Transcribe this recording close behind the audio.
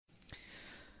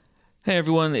Hey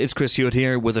everyone, it's Chris Hewitt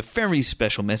here with a very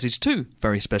special message, two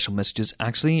very special messages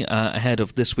actually, ahead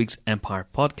of this week's Empire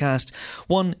podcast.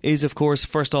 One is, of course,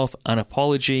 first off, an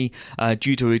apology.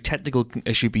 Due to a technical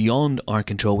issue beyond our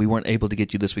control, we weren't able to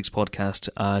get you this week's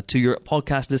podcast to your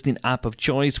podcast listening app of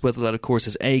choice, whether that, of course,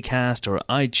 is Acast or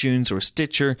iTunes or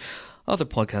Stitcher. Other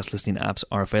podcast listening apps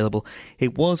are available.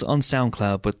 It was on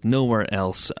SoundCloud, but nowhere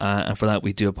else. And for that,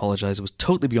 we do apologise. It was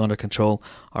totally beyond our control.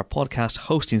 Our podcast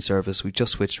hosting service, we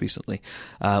just switched recently,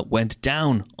 went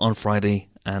down on Friday,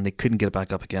 and they couldn't get it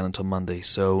back up again until Monday.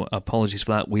 So apologies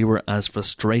for that. We were as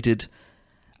frustrated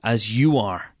as you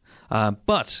are.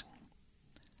 But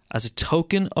as a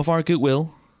token of our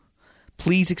goodwill,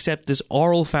 please accept this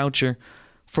oral voucher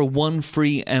for one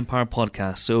free Empire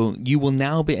podcast. So you will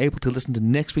now be able to listen to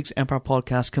next week's Empire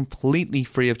podcast completely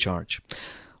free of charge.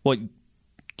 What,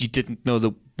 you didn't know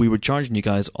that we were charging you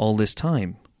guys all this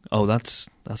time? Oh, that's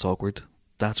awkward.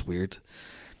 That's weird.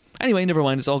 Anyway, never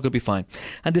mind. It's all going to be fine.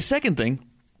 And the second thing,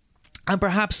 and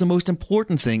perhaps the most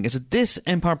important thing, is that this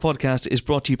Empire podcast is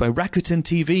brought to you by Rakuten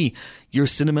TV, your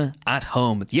cinema at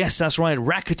home. Yes, that's right.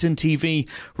 Rakuten TV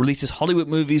releases Hollywood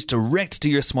movies direct to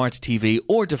your smart TV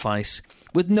or device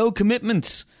with no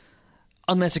commitments.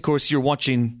 Unless, of course, you're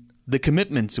watching The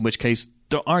Commitments, in which case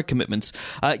there are commitments.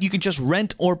 You can just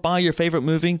rent or buy your favourite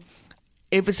movie.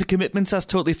 If it's The Commitments, that's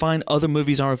totally fine. Other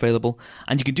movies are available.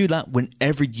 And you can do that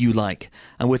whenever you like.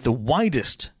 And with the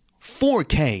widest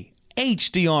 4K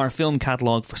HDR film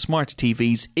catalogue for smart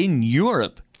TVs in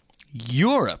Europe,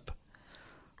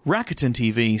 Rakuten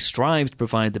TV strives to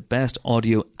provide the best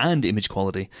audio and image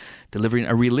quality, delivering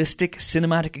a realistic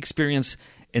cinematic experience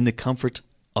in the comfort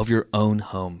of your own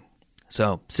home.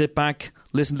 So sit back,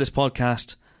 listen to this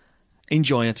podcast,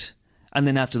 enjoy it, and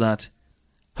then after that,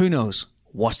 who knows,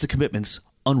 watch The Commitments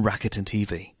on Rakuten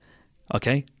TV.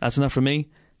 Okay, that's enough for me.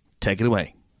 Take it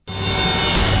away.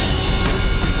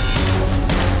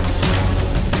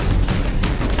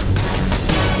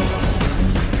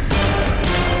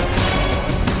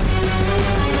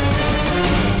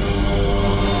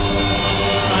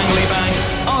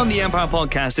 On the Empire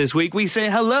podcast this week, we say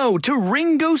hello to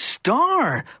Ringo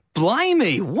Starr.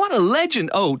 Blimey, what a legend.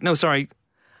 Oh, no, sorry.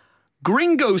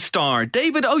 Gringo star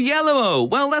David Oyelowo.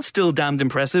 Well, that's still damned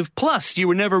impressive. Plus, You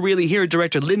Were Never Really Here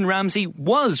director Lynne Ramsay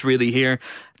was really here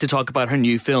to talk about her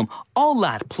new film. All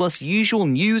that, plus usual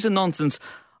news and nonsense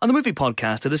on the movie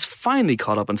podcast that has finally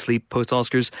caught up on sleep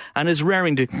post-Oscars and is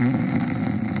raring to...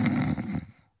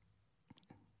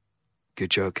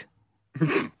 Good joke.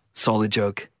 Solid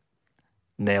joke.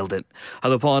 Nailed it.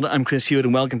 Hello, Pod. I'm Chris Hewitt,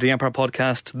 and welcome to the Empire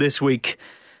Podcast. This week,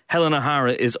 Helen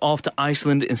O'Hara is off to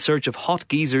Iceland in search of hot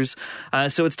geezers.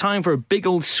 So it's time for a big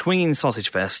old swinging sausage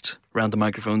fest around the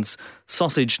microphones.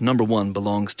 Sausage number one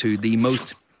belongs to the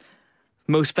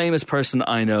most famous person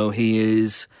I know. He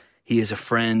is a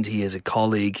friend. He is a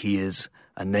colleague. He is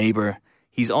a neighbour.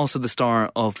 He's also the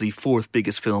star of the fourth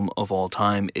biggest film of all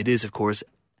time. It is, of course,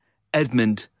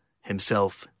 Edmund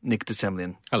himself, Nick de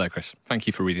Semlyen. Hello, Chris. Thank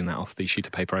you for reading that off the sheet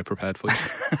of paper I prepared for you.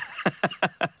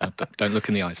 Don't look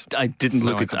in the eyes. I didn't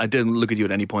look at you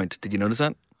at any point. Did you notice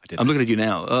that? I didn't. I'm looking at you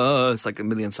now. Oh, it's like a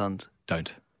million suns.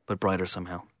 Don't. But brighter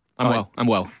somehow. I'm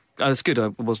well. That's good. I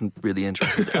wasn't really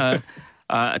interested.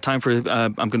 Time for...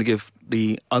 I'm going to give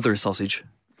the other sausage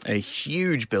a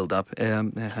huge build-up.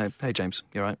 Hey, James.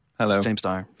 You all right? Hello. It's James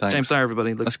Dyer. Thanks. James Dyer,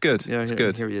 everybody. Look, that's good. Yeah, that's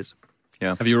good. Here he is.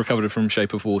 Yeah. Have you recovered from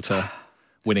Shape of Water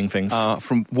winning things?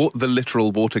 From the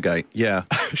literal Watergate, yeah.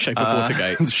 Shape of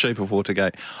Watergate. The Shape of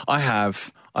Watergate.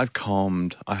 I've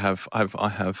calmed. I have.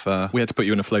 We had to put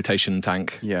you in a flotation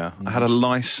tank. Yeah. I had a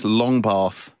nice long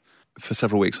bath for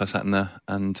several weeks. I sat in there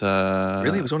and...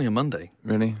 Really? It was only a Monday?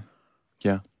 Really?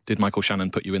 Yeah. Did Michael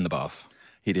Shannon put you in the bath?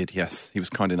 He did, yes. He was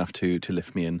kind enough to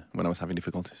lift me in when I was having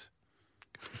difficulties.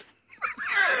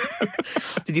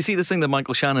 Did you see this thing that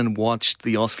Michael Shannon watched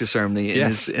the Oscar ceremony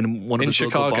in one of his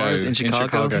local bars in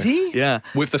Chicago? Did he? Yeah.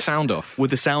 With the sound off?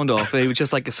 With the sound off. It was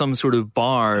just like some sort of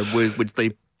bar which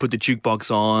they put the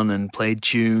jukebox on and played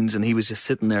tunes, and he was just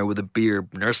sitting there with a beer,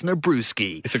 nursing a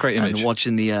brewski. It's a great image. And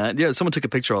watching someone took a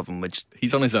picture of him, which...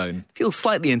 He's on his own. Feels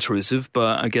slightly intrusive,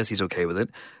 but I guess he's okay with it.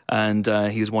 And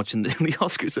he was watching the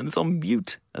Oscars, and it's on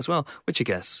mute as well, which I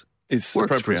guess it's works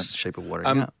appropriate. for Shape of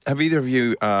Water. Have either of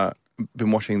you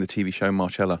been watching the TV show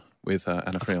Marcella with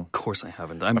Anna Friel? Of course I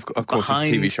haven't. Of course, it's a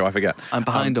TV show, I forget. I'm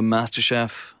behind on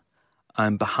MasterChef.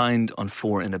 I'm behind on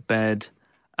Four in a Bed.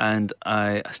 And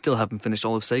I still haven't finished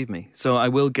all of Save Me. So I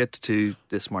will get to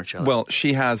this Marcella. Well,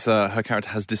 she has, her character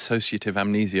has dissociative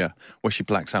amnesia, where she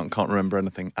blacks out and can't remember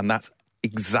anything. And that's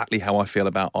exactly how I feel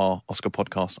about our Oscar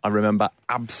podcast. I remember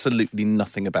absolutely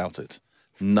nothing about it.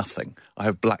 Nothing. I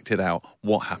have blacked it out.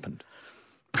 What happened?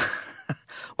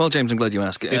 Well, James, I'm glad you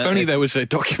asked. If only there was a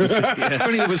document. If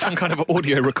only there was some kind of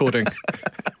audio recording.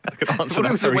 I could answer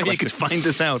that was a very way you question. could find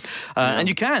this out. And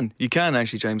you can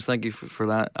actually, James. Thank you for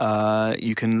that.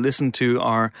 You can listen to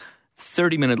our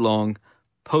 30-minute long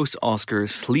post-Oscar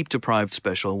sleep-deprived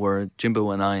special where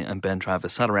Jimbo and I and Ben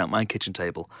Travis sat around my kitchen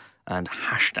table and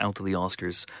hashed out the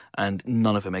Oscars, and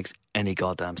none of it makes any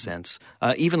goddamn sense.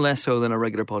 Even less so than a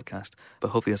regular podcast. But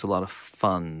hopefully it's a lot of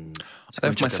fun. So I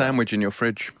left my sandwich in your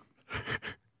fridge.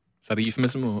 Is that a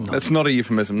euphemism? Or? That's not a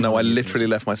euphemism. No, I literally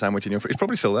left my sandwich in your fridge. It's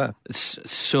probably still there.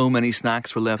 So many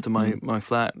snacks were left in my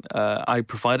flat. I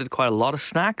provided quite a lot of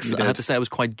snacks. I have to say I was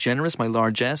quite generous. My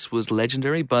largesse was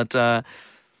legendary, but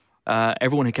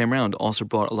everyone who came around also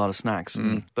brought a lot of snacks.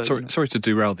 But, sorry to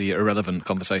derail the irrelevant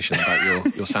conversation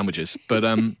about your sandwiches, but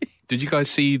did you guys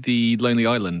see the Lonely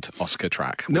Island Oscar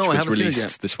track, which was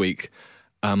released this week?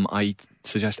 I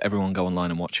suggest everyone go online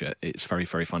and watch it. It's very,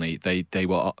 very funny. They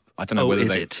were, I don't know whether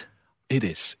they... It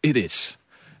is.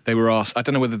 They were asked, I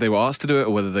don't know whether they were asked to do it or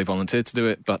whether they volunteered to do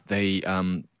it, but they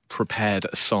prepared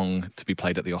a song to be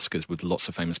played at the Oscars with lots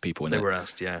of famous people in it. They were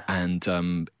asked, yeah. And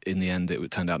in the end,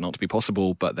 it turned out not to be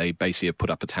possible, but they basically have put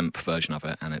up a temp version of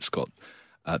it, and it's got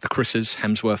the Chris's,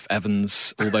 Hemsworth,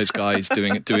 Evans, all those guys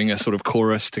doing a sort of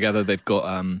chorus together. They've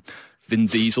got Vin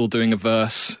Diesel doing a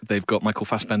verse. They've got Michael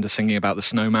Fassbender singing about the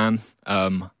snowman.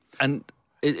 And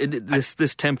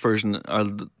this temp version, are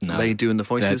they doing the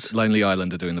voices? Lonely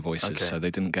Island are doing the voices, Okay. so they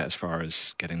didn't get as far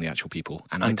as getting the actual people.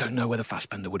 And I don't know whether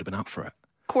Fassbender would have been up for it.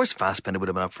 Of course Fassbender would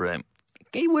have been up for it.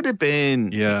 He would have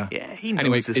been. Yeah. Yeah, he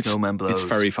knows the snowman blows. It's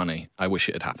very funny. I wish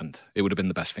it had happened. It would have been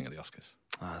the best thing at the Oscars.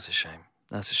 Oh, that's a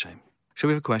shame. Should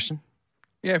we have a question?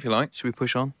 Yeah, if you like. Should we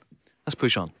push on? Let's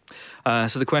push on.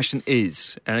 So the question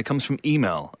is, and it comes from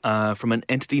email, from an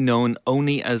entity known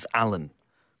only as Alan,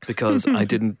 because I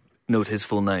didn't note his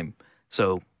full name.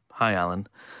 So, hi Alan.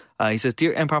 He says,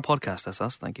 Dear Empire Podcast, that's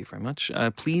us, thank you very much.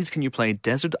 Please can you play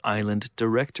Desert Island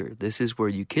Director? This is where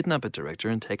you kidnap a director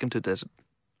and take him to desert...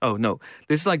 Oh, no.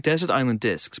 This is like Desert Island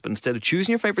Discs, but instead of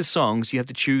choosing your favourite songs, you have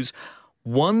to choose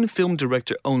one film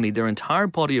director only. Their entire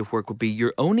body of work will be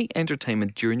your only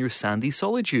entertainment during your sandy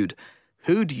solitude.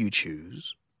 Who do you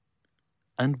choose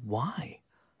and why?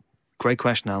 Great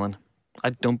question, Alan.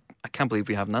 I can't believe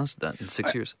we haven't answered that in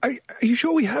 6 years. Are you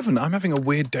sure we haven't? I'm having a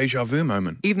weird deja vu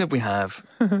moment. Even if we have,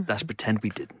 let's pretend we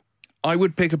didn't. I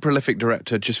would pick a prolific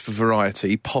director just for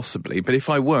variety, possibly. But if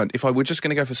I were just going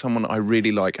to go for someone I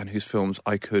really like and whose films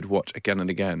I could watch again and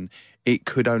again, it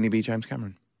could only be James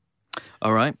Cameron.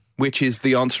 All right. Which is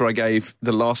the answer I gave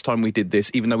the last time we did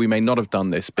this, even though we may not have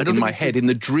done this. But in my head, in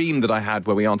the dream that I had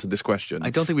where we answered this question... I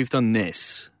don't think we've done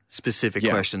this specific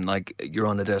question, like you're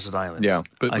on a desert island. Yeah.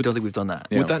 But I don't think we've done that.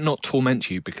 Yeah. Would that not torment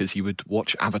you because you would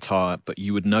watch Avatar, but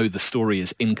you would know the story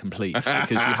is incomplete because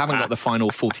you haven't got the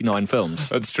final 49 films?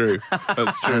 That's true.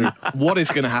 That's true. What is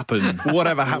going to happen?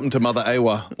 Whatever happened to Mother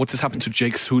Ewa? What has happened to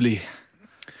Jake Sully?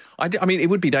 I mean, it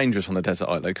would be dangerous on a desert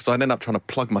island because I'd end up trying to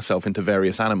plug myself into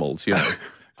various animals, you know.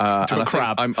 To a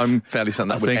crab. I'm fairly certain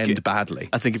that would end badly.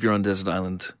 I think if you're on a desert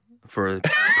island for a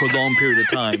prolonged period of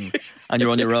time and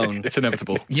you're on your own, it's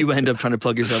inevitable. You end up trying to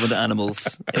plug yourself into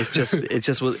animals.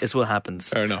 It's what happens.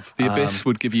 Fair enough. The Abyss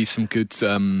would give you some good...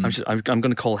 I'm going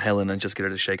to call Helen and just get her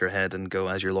to shake her head and go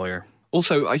as your lawyer.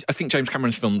 Also, I think James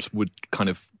Cameron's films would kind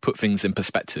of put things in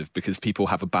perspective because people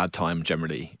have a bad time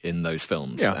generally in those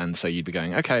films. Yeah. And so you'd be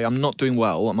going, okay, I'm not doing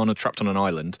well. I'm trapped on an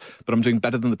island, but I'm doing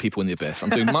better than the people in The Abyss. I'm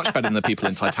doing much better than the people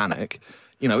in Titanic.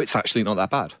 You know, it's actually not that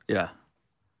bad. Yeah.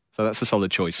 So that's a solid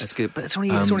choice. That's good. But it's only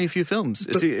a few films.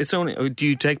 It's only. Do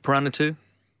you take Piranha 2?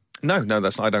 No,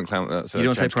 that's not. I don't count that. You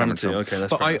don't take Piranha 2? Okay,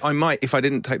 that's fine. But I might, if I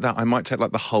didn't take that, I might take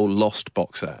like the whole Lost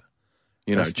box set.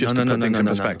 You know, just to put things in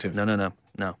perspective.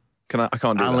 No. I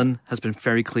can't do that. Alan has been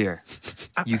very clear.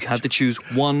 You have to choose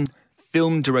one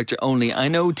film director only. I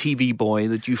know, TV boy,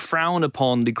 that you frown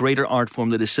upon the greater art form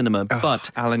that is cinema,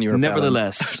 but Alan, you're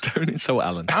nevertheless... Don't insult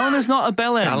Alan. Alan is not a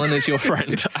bellend. Alan is your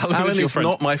friend. Alan is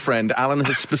not my friend. Alan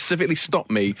has specifically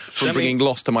stopped me from bringing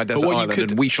Lost to my desert island,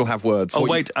 and we shall have words. Oh,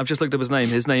 wait, I've just looked up his name.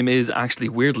 His name is actually,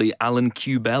 weirdly, Alan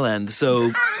Q. Bellend,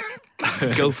 so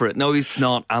go for it. No, it's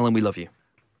not. Alan, we love you.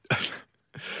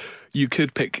 You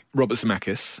could pick Robert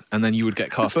Zemeckis, and then you would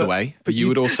get Castaway. But you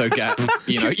would also get,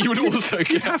 you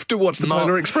have to watch the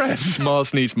Polar Express.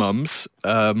 Mars Needs Mums.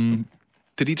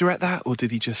 Did he direct that, or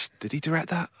did he direct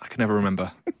that? I can never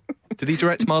remember. Did he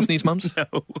direct Mars Needs Mums?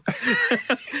 No.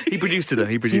 He produced it.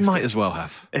 He might as well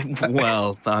have.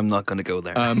 Well, I'm not going to go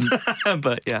there.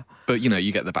 But yeah. But you know,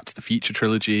 you get the Back to the Future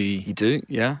trilogy. You do,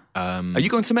 yeah. Are you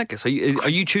going Zemeckis? Are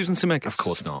you choosing Zemeckis? Of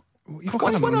course not.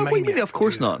 Of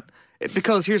course not.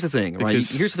 Because here's the thing, right?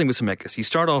 Here's the thing with Zemeckis. You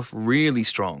start off really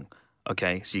strong,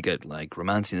 Okay, so you get like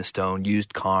Romancing the Stone,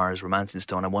 Used Cars, Romancing the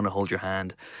Stone, I Want to Hold Your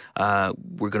Hand. We're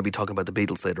going to be talking about the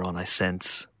Beatles later on, I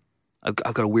sense. I've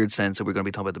got a weird sense that we're going to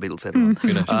be talking about the Beatles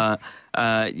later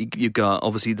on. You've got,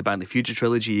 obviously, the Back to the Future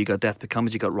trilogy, you got Death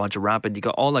Becomes, you got Roger Rabbit, you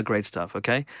got all that great stuff,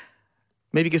 okay?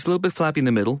 Maybe it gets a little bit flappy in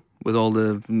the middle with all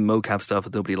the mocap stuff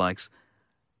that nobody likes.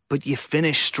 But you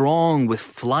finish strong with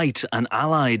Flight and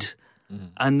Allied.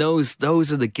 And those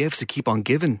are the gifts that keep on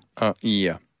giving.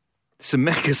 Yeah.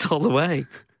 Zemeckis all the way.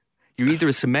 You're either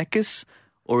a Zemeckis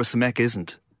or a Zemeck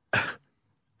isn't.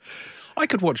 I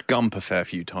could watch Gump a fair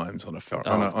few times on a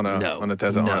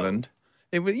desert island.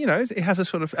 It would, it has a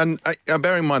sort of, and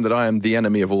bear in mind that I am the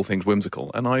enemy of all things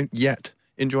whimsical, and I yet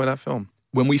enjoy that film.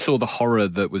 When we saw the horror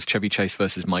that was Chevy Chase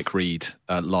versus Mike Reed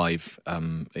live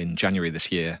in January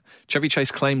this year, Chevy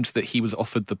Chase claimed that he was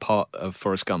offered the part of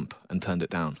Forrest Gump and turned it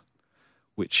down.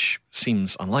 Which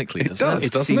seems unlikely, doesn't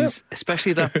it? It seems,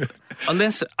 especially that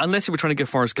unless you were trying to get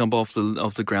Forrest Gump off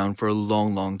the ground for a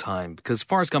long, long time, because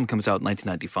Forrest Gump comes out in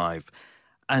 1995,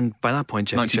 and by that point,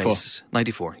 Chevy Chase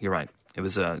 94. You're right. It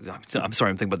was. I'm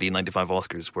sorry, I'm thinking about the 95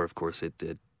 Oscars, where of course it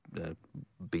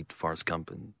beat Forrest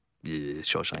Gump and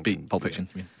Shawshank. Beat Pulp Fiction.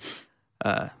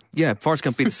 Yeah, Forrest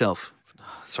Gump beat itself.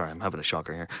 Sorry, I'm having a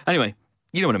shocker here. Anyway.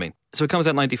 You know what I mean. So it comes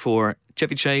out in 94.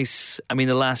 Chevy Chase, I mean,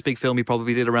 the last big film he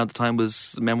probably did around the time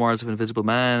was Memoirs of an Invisible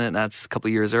Man, and that's a couple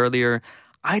of years earlier.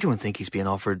 I don't think he's being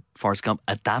offered Forrest Gump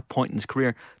at that point in his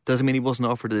career. Doesn't mean he wasn't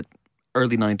offered it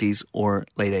early 90s or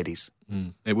late 80s.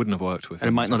 It wouldn't have worked with him.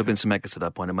 And it might not have been Zemeckis at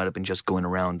that point. It might have been just going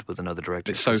around with another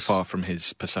director. It's so far from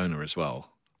his persona as well.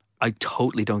 I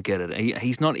totally don't get it.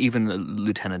 He's not even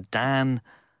Lieutenant Dan.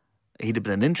 He'd have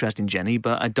been an interesting Jenny,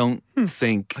 but I don't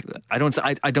think I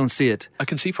don't see it. I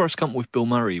can see Forrest Gump with Bill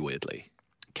Murray. Weirdly,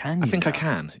 can you? I think I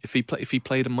can. If he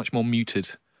played a much more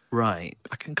muted, right?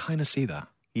 I can kind of see that.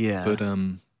 Yeah, but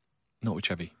not with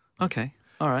Chevy. Okay,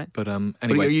 all right. But anyway,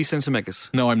 but are you saying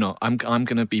Zemeckis? No, I'm not. I'm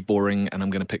going to be boring, and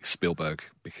I'm going to pick Spielberg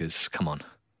because come on.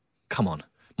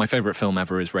 My favourite film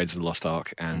ever is Raiders of the Lost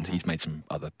Ark, and he's made some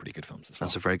other pretty good films as well.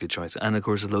 That's a very good choice, and of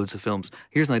course, loads of films.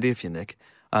 Here's an idea for you, Nick.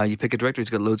 You pick a director who's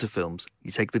got loads of films,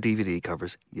 you take the DVD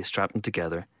covers, you strap them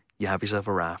together, you have yourself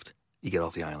a raft, you get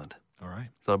off the island. All right.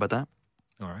 Thought about that?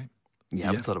 All right. You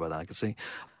haven't thought about that, I can see.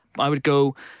 I would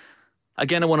go,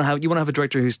 again, you want to have a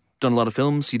director who's done a lot of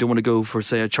films. You don't want to go for,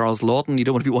 say, a Charles Lawton. You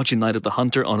don't want to be watching Night of the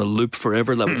Hunter on a loop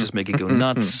forever. That would just make it go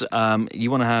nuts.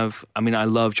 You want to have, I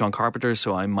love John Carpenter,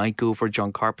 so I might go for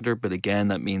John Carpenter, but again,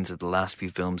 that means that the last few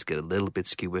films get a little bit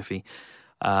skew-whiffy.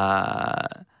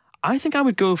 I think I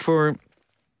would go for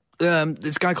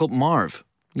this guy called Marv.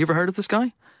 You ever heard of this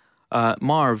guy?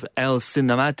 Marv, El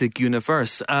Cinematic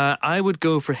Universe. I would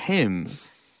go for him.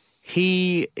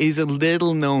 He is a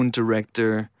little-known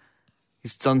director.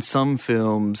 He's done some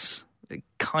films,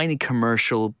 kind of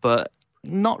commercial, but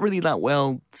not really that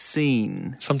well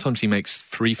seen. Sometimes he makes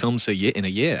 3 films in a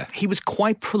year. He was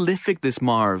quite prolific, this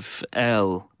Marv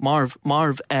L.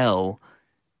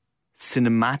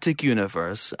 Cinematic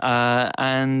Universe.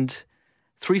 And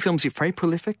 3 films, very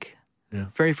prolific. Yeah.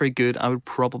 Very, very good. I would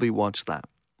probably watch that.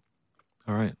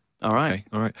 All right. Okay,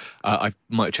 all right. I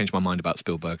might have changed my mind about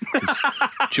Spielberg.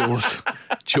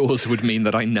 Jaws would mean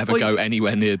that I never go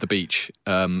anywhere near the beach.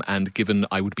 And given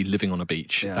I would be living on a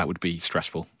beach, that would be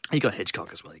stressful. You got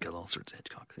Hitchcock as well. You got all sorts of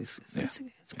Hitchcock. It's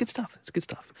good stuff. It's good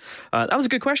stuff. That was a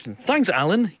good question. Thanks,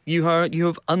 Alan. You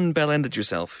have unbell-ended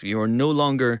yourself. You are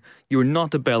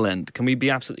not a bell end. Can we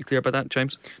be absolutely clear about that,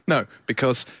 James? No,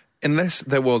 because unless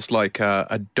there was like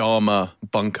a Dharma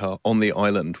bunker on the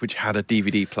island which had a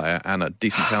DVD player and a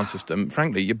decent sound system,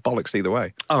 frankly, you're bollocks either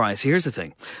way. All right, so here's the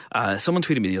thing. Someone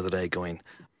tweeted me the other day going,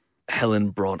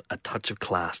 Helen brought a touch of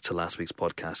class to last week's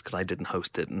podcast because I didn't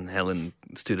host it, and Helen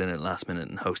stood in at last minute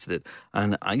and hosted it.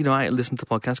 And I listened to the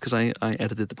podcast because I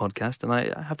edited the podcast, and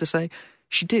I have to say,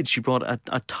 she did. She brought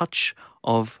a touch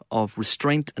of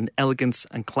restraint and elegance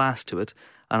and class to it.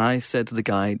 And I said to the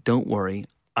guy, don't worry,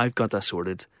 I've got that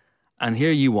sorted. And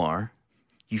here you are,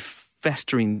 you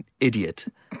festering idiot,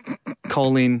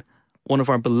 calling one of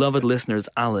our beloved listeners,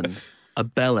 Alan, a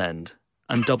bell end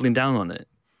and doubling down on it.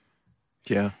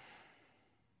 Yeah.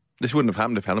 This wouldn't have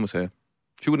happened if Helen was here.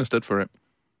 She wouldn't have stood for it.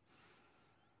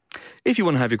 If you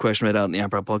want to have your question read out in the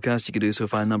Empire Podcast, you can do so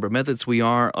via a number of methods. We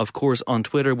are, of course, on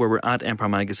Twitter, where we're at Empire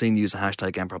Magazine. Use the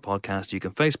hashtag Empire Podcast. You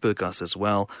can Facebook us as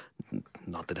well.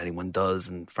 Not that anyone does,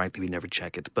 and frankly, we never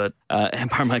check it. But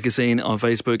Empire Magazine on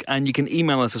Facebook. And you can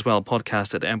email us as well,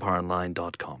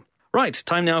 podcast@empireonline.com. Right,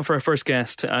 time now for our first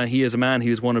guest. He is a man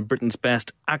who's one of Britain's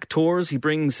best actors. He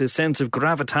brings his sense of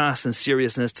gravitas and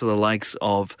seriousness to the likes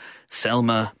of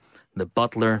Selma, The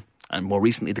Butler, and more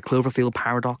recently The Cloverfield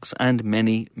Paradox, and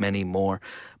many, many more.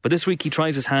 But this week he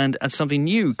tries his hand at something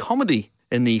new, comedy,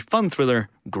 in the fun thriller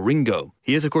Gringo.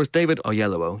 He is, of course, David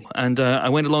Oyelowo, and I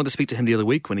went along to speak to him the other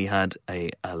week when he had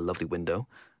a lovely window.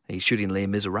 He's shooting Les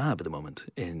Miserables at the moment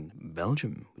in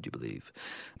Belgium, would you believe?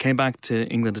 Came back to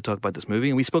England to talk about this movie,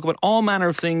 and we spoke about all manner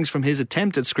of things, from his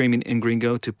attempt at screaming in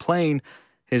Gringo to playing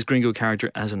his Gringo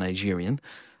character as a Nigerian,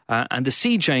 and the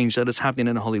sea change that is happening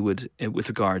in Hollywood with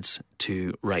regards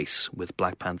to race, with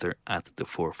Black Panther at the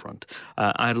forefront.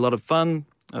 I had a lot of fun.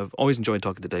 I've always enjoyed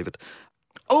talking to David.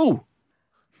 Oh!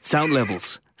 Sound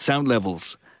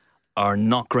levels are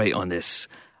not great on this.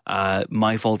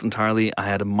 My fault entirely. I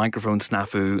had a microphone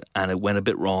snafu and it went a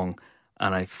bit wrong,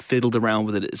 and I fiddled around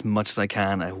with it as much as I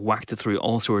can. I whacked it through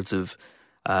all sorts of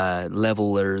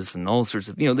levelers and all sorts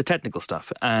of, the technical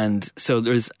stuff. And so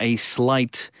there's a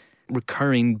slight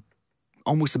recurring,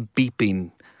 almost a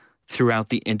beeping throughout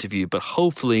the interview, but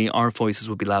hopefully our voices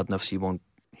will be loud enough so you won't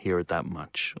hear it that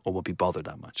much or won't be bothered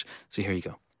that much. So here you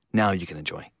go. Now you can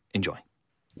enjoy.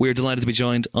 We're delighted to be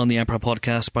joined on the Empire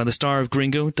Podcast by the star of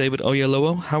Gringo, David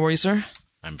Oyelowo. How are you, sir?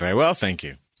 I'm very well, thank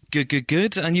you.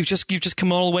 Good. And you've just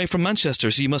come all the way from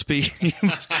Manchester, so you must be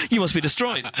you must be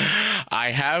destroyed.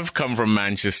 I have come from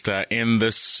Manchester in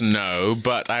the snow,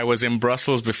 but I was in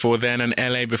Brussels before then and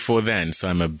LA before then, so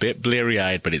I'm a bit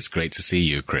bleary-eyed, but it's great to see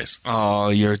you, Chris. Oh,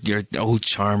 you're old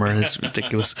charmer. It's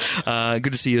ridiculous.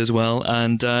 Good to see you as well.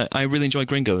 And I really enjoy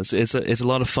Gringo. It's a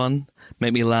lot of fun.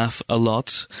 Made me laugh a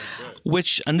lot,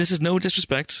 which, and this is no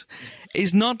disrespect,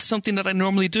 is not something that I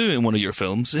normally do in one of your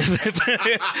films. If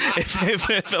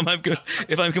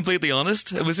I'm completely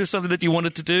honest, was this something that you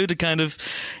wanted to do, to kind of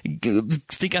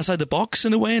think outside the box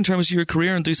in a way in terms of your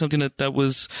career and do something that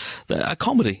was a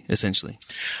comedy, essentially?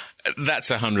 That's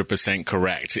 100%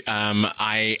 correct.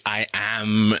 I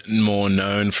am more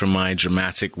known for my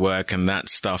dramatic work, and that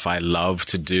stuff I love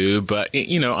to do. But,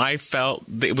 I felt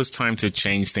it was time to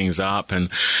change things up,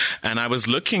 and I was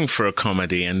looking for a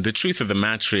comedy. And the truth of the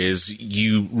matter is,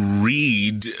 you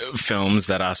read films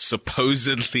that are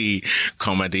supposedly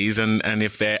comedies, and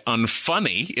if they're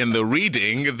unfunny in the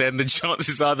reading, then the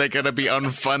chances are they're going to be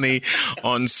unfunny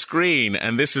on screen.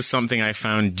 And this is something I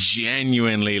found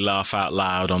genuinely laugh out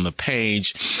loud on the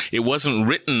page. It wasn't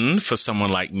written for someone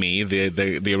like me.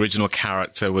 The original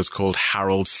character was called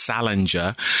Harold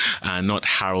Salinger, not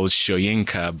Harold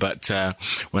Shoyinka. But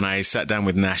when I sat down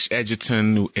with Nash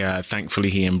Edgerton, thankfully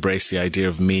he embraced the idea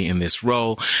of me in this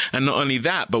role. And not only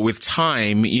that, but with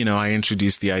time, I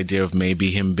introduced the idea of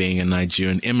maybe him being a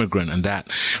Nigerian immigrant, and that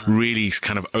really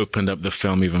kind of opened up the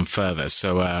film even further.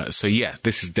 So yeah,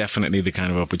 this is definitely the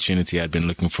kind of opportunity I'd been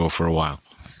looking for a while.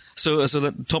 So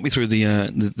talk me through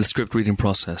the script reading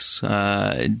process.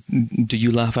 Do you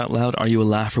laugh out loud? Are you a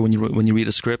laugher when you read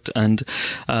a script? And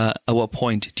at what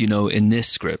point do you know in this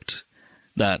script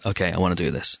that, okay, I want to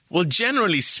do this? Well,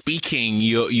 generally speaking,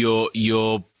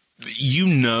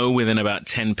 within about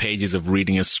 10 pages of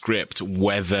reading a script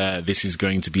whether this is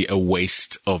going to be a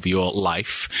waste of your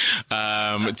life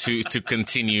to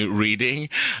continue reading.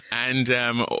 And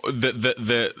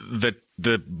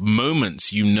the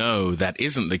moments that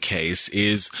isn't the case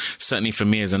is, certainly for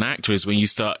me as an actor, is when you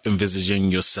start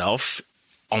envisaging yourself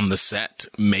on the set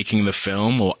making the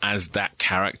film or as that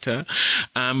character.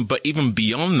 But even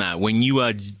beyond that, when you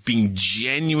are being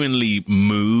genuinely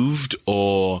moved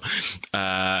or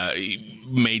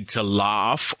made to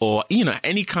laugh, or,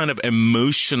 any kind of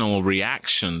emotional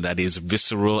reaction that is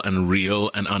visceral and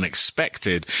real and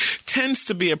unexpected, tends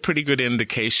to be a pretty good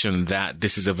indication that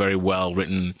this is a very well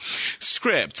written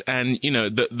script. And,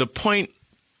 the point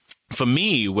for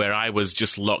me, where I was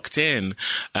just locked in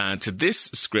to this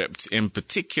script in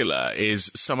particular,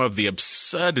 is some of the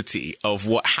absurdity of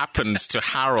what happens to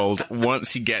Harold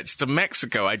once he gets to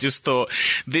Mexico. I just thought,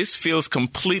 this feels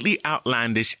completely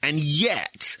outlandish, and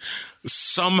yet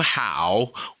somehow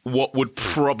what would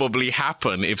probably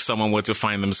happen if someone were to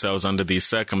find themselves under these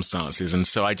circumstances. And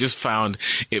so I just found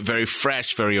it very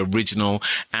fresh, very original,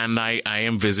 and I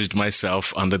envisaged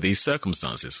myself under these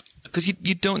circumstances. Because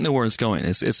you don't know where it's going.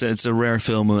 It's a rare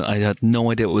film. I had no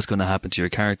idea what was going to happen to your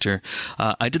character.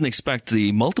 I didn't expect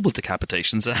the multiple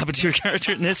decapitations that happened to your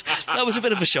character in this. That was a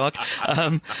bit of a shock.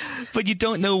 But you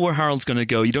don't know where Harold's going to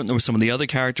go. You don't know where some of the other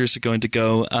characters are going to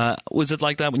go. Was it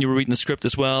like that when you were reading the script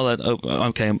as well?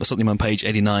 Okay, suddenly I'm on page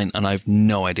 89 and I have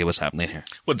no idea what's happening here.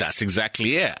 Well, that's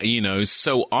exactly it.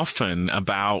 So often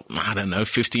about,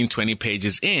 15, 20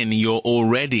 pages in, you're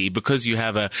already, because you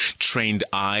have a trained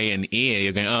eye and ear,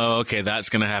 you're going, oh, okay, that's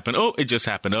going to happen. Oh, it just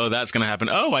happened. Oh, that's going to happen.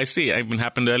 Oh, I see. It even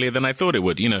happened earlier than I thought it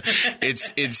would. You know,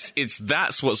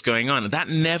 that's what's going on. That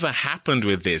never happened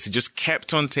with this. It just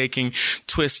kept on taking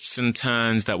twists and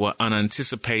turns that were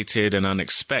unanticipated and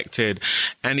unexpected.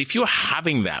 And if you're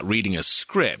having that reading a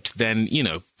script, then, you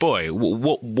know, boy,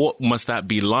 what must that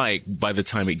be like by the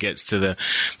time it gets to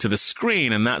the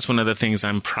screen? And that's one of the things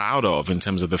I'm proud of in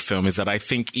terms of the film, is that I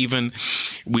think even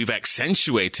we've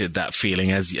accentuated that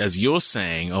feeling, as you're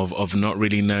saying, of not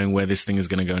really knowing where this thing is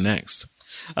going to go next.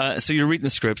 So you're reading the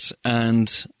script,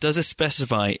 and does it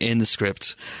specify in the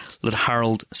script that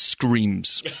Harold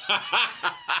screams?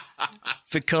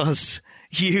 Because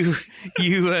you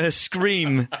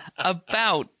scream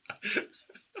about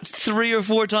 3 or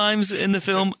 4 times in the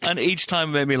film, and each time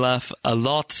it made me laugh a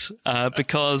lot,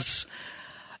 because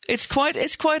it's quite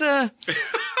a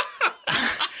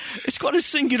it's quite a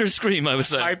singular scream, I would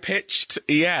say. I pitched,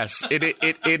 yes,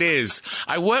 it is.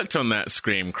 I worked on that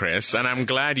scream, Chris, and I'm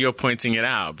glad you're pointing it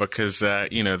out, because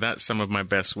you know, that's some of my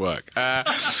best work.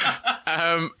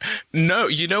 No,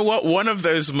 you know what? One of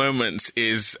those moments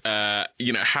is,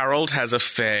 you know, Harold has a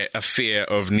fear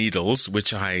of needles,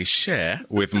 which I share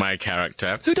with my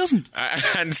character. Who doesn't?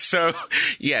 And so,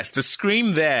 yes, the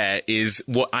scream there is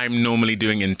what I'm normally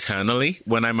doing internally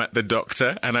when I'm at the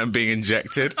doctor and I'm being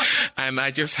injected. And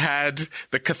I just had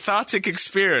the cathartic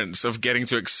experience of getting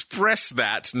to express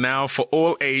that now for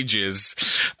all ages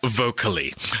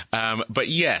vocally. But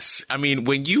yes, I mean,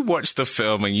 when you watch the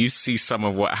film and you see some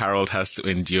of what Harold has to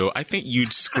endure, I think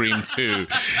you'd scream too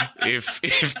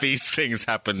if these things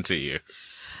happen to you.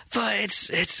 But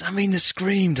it's I mean, the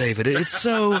scream, David, it's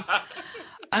so,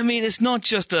 I mean, it's not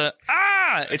just a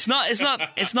it's not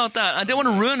that. I don't want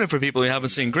to ruin it for people who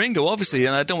haven't seen Gringo, obviously,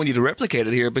 and I don't want you to replicate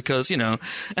it here, because, you know,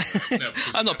 no,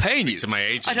 I'm not paying you. To my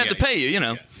agent, I'd have to pay you, you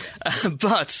know. Yeah.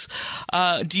 But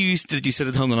did you sit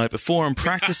at home the night before and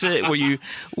practice it?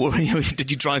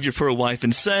 Did you drive your poor wife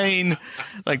insane?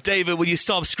 Like, David, will you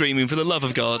stop screaming, for the love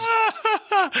of God?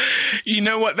 You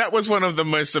know what? That was one of the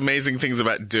most amazing things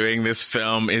about doing this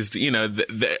film, is, you know,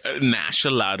 Nash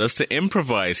allowed us to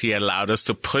improvise. He allowed us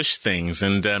to push things.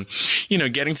 And, you know,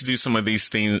 getting to do some of these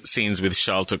scenes with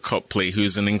Sharlto Copley,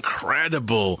 who's an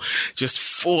incredible just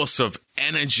force of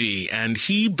energy. And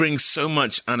he brings so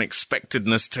much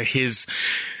unexpectedness to his,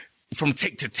 from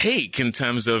take to take, in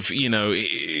terms of, you know,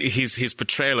 his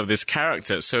portrayal of this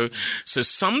character. So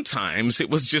sometimes it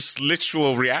was just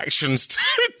literal reactions to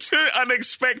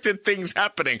unexpected things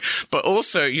happening. But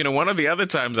also, you know, one of the other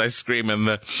times I scream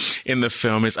in the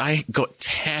film is I got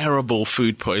terrible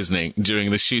food poisoning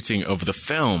during the shooting of the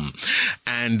film,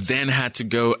 and then had to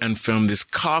go and film this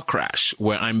car crash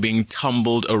where I'm being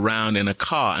tumbled around in a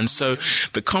car. And so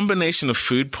the combination of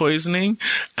food poisoning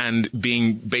and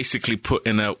being basically put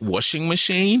in a washing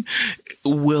machine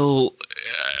will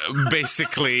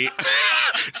basically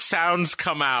sounds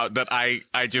come out that I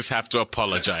just have to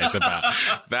apologize about.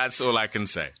 That's all I can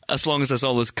say. As long as that's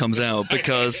all that comes out,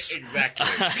 because exactly.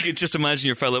 I could just imagine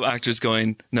your fellow actors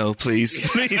going, no, please,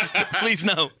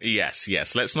 no.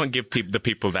 Yes. Let's not give the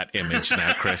people that image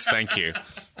now, Chris. Thank you.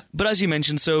 But as you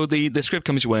mentioned, so the script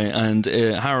comes your way, and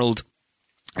Harold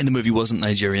in the movie wasn't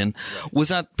Nigerian. Right. Was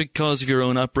that because of your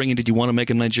own upbringing? Did you want to make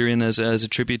him Nigerian as a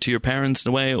tribute to your parents in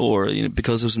a way, or, you know,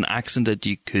 because it was an accent that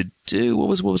you could do? What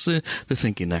was the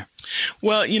thinking there?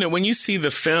 Well, you know, when you see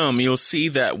the film, you'll see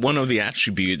that one of the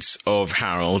attributes of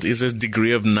Harold is a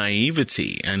degree of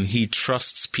naivety, and he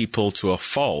trusts people to a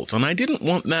fault. And I didn't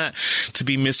want that to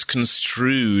be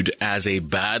misconstrued as a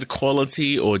bad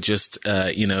quality or just,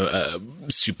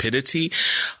 stupidity.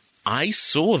 I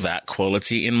saw that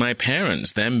quality in my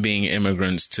parents, them being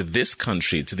immigrants to this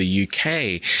country, to the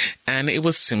UK, and it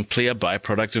was simply a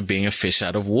byproduct of being a fish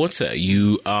out of water.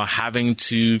 You are having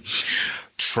to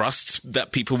trust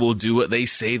that people will do what they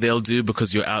say they'll do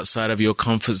because you're outside of your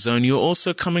comfort zone. You're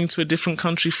also coming to a different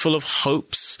country full of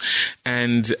hopes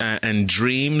and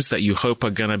dreams that you hope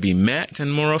are going to be met.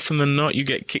 And more often than not, you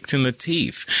get kicked in the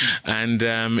teeth. And,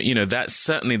 that's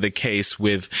certainly the case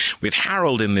with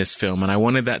Harold in this film. And I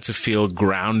wanted that to feel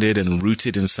grounded and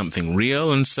rooted in something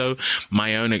real. And so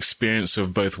my own experience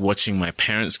of both watching my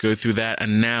parents go through that,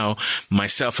 and now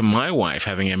myself and my wife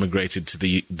having immigrated to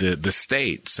the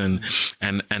States and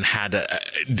had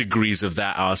degrees of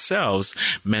that ourselves,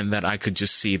 meant that I could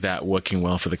just see that working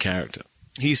well for the character.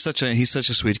 He's such a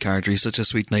sweet character. He's such a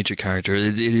sweet natured character.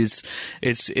 It's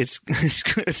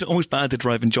almost bad to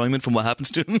derive enjoyment from what happens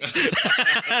to him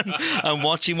and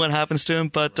watching what happens to him.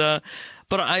 But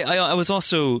But I was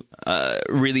also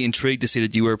really intrigued to see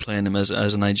that you were playing him as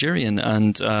a Nigerian,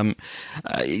 and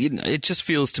it just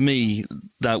feels to me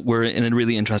that we're in a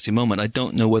really interesting moment. I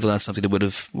don't know whether that's something that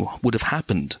would have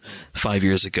happened 5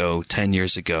 years ago, 10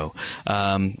 years ago.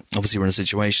 Obviously, we're in a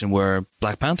situation where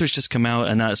Black Panther's just come out,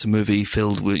 and that's a movie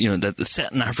filled with, that's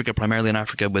set in Africa, primarily in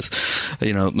Africa, with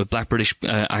Black British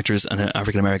actors and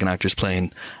African American actors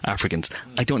playing Africans.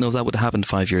 I don't know if that would have happened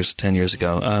 5 years, 10 years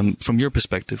ago. From your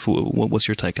perspective, what's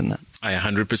your take on that? I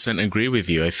 100% agree with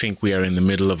you. I think we are in the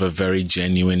middle of a very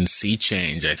genuine sea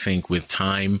change. I think with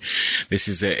time, this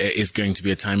is going to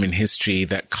be a time in history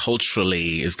that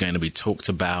culturally is going to be talked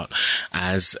about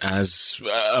as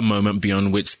a moment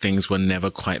beyond which things were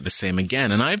never quite the same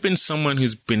again. And I've been someone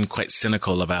who's been quite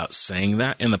cynical about saying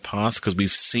that in the past, because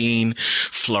we've seen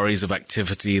flurries of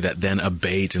activity that then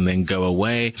abate and then go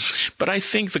away. But I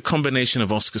think the combination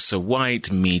of Oscar So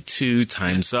White, Me Too,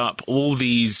 Time's Up, all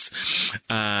these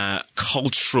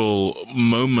cultural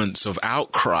moments of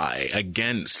outcry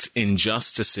against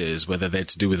injustices, whether they're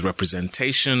to do with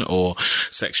representation or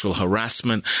sexual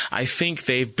harassment, I think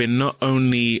they've been not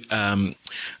only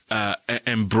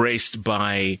embraced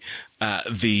by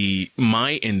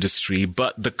my industry,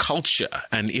 but the culture.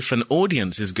 And if an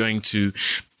audience is going to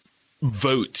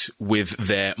vote with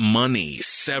their money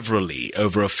severally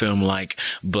over a film like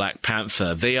Black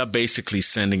Panther, they are basically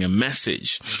sending a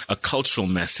message, a cultural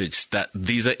message, that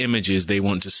these are images they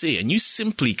want to see. And you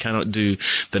simply cannot do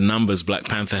the numbers Black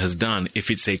Panther has done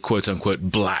if it's a quote-unquote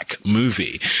black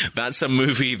movie. That's a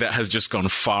movie that has just gone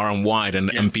far and wide,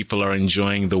 and people are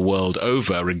enjoying the world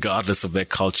over, regardless of their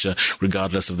culture,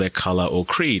 regardless of their color or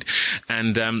creed.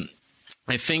 And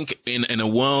I think in a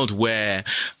world where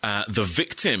the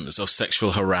victims of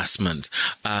sexual harassment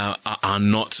are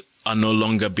no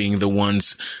longer being the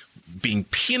ones being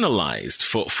penalized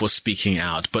for speaking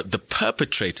out, but the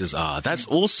perpetrators are. That's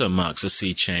also marks a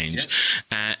sea change,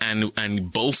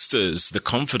 and bolsters the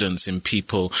confidence in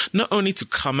people not only to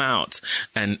come out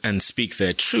and speak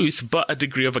their truth, but a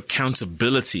degree of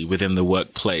accountability within the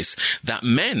workplace that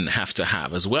men have to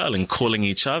have as well in calling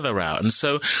each other out. And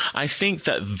so I think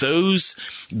that those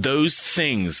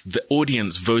things, the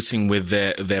audience voting with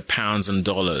their pounds and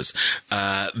dollars,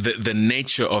 the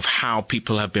nature of how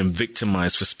people have been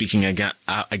victimized for speaking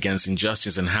against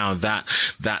injustice, and how that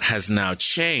has now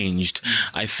changed,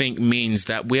 I think means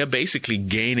that we are basically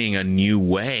gaining a new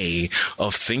way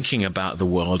of thinking about the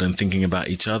world and thinking about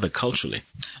each other culturally.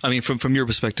 I mean, from your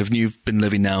perspective, you've been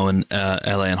living now in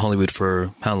LA and Hollywood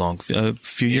for how long? A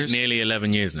few years? Nearly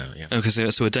 11 years now, yeah. Okay,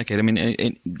 so a decade. I mean,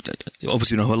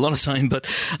 obviously we don't have a lot of time, but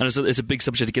it's a big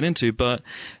subject to get into, but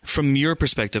from your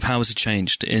perspective, how has it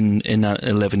changed in that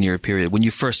 11-year period, when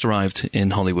you first arrived in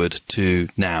Hollywood to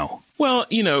now? Well,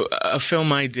 a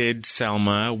film I did,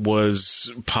 Selma,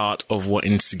 was part of what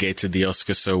instigated the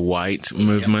Oscar So White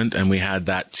movement, and we had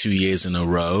that 2 years in a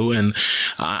row. And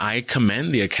I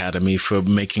commend the Academy for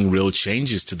making real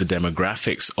changes to the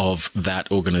demographics of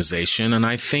that organization. And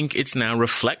I think it's now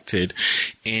reflected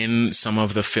in some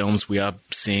of the films we are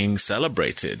seeing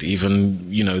celebrated. Even,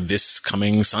 this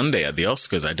coming Sunday at the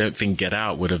Oscars, I don't think Get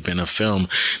Out would have been a film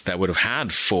that would have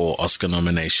had 4 Oscar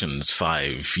nominations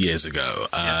 5 years ago.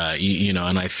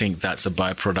 And I think that's a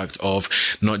byproduct of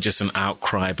not just an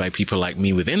outcry by people like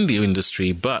me within the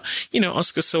industry, but,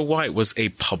 Oscar So White was a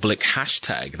public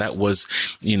hashtag. That was,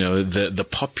 the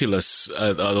populace,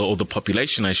 or the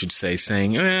population, I should say,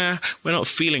 saying, we're not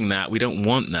feeling that. We don't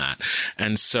want that.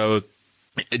 And so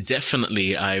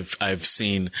definitely I've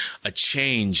seen a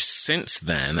change since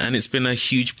then, and it's been a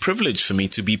huge privilege for me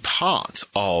to be part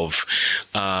of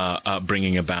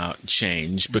bringing about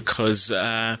change, because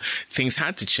things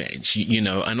had to change,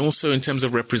 and also in terms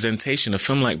of representation, a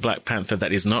film like Black Panther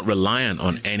that is not reliant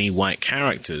on any white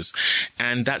characters,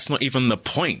 and that's not even the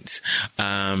point,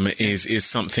 is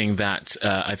something that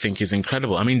I think is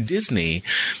incredible. I mean, Disney,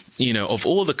 of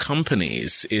all the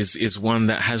companies, is one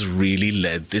that has really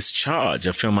led this charge.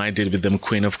 A film I did with them,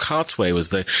 Queen of Cartway,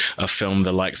 was a film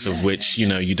the likes of which,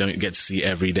 you don't get to see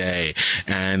every day.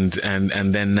 And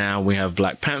then now we have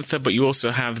Black Panther, but you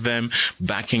also have them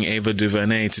backing Ava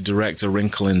DuVernay to direct A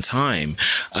Wrinkle in Time,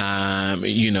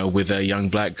 with a young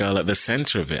black girl at the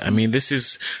center of it. I mean, this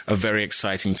is a very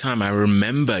exciting time. I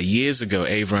remember years ago,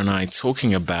 Ava and I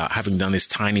talking about having done this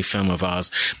tiny film of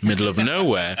ours, Middle of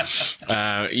Nowhere,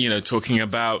 talking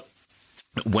about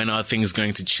when are things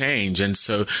going to change? And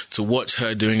so to watch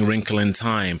her doing Wrinkle in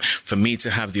Time, for me to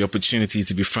have the opportunity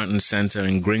to be front and center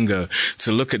in Gringo,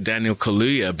 to look at Daniel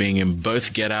Kaluuya being in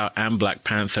both Get Out and Black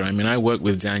Panther. I mean, I worked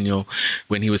with Daniel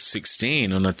when he was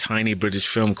 16 on a tiny British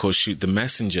film called Shoot the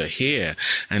Messenger here.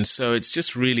 And so it's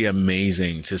just really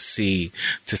amazing to see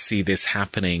this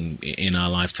happening in our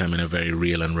lifetime in a very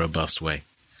real and robust way.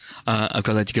 I've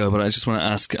got to let you go, but I just want to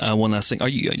ask one last thing.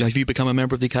 Have you become a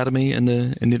member of the Academy in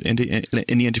the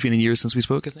intervening years since we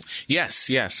spoke, I think?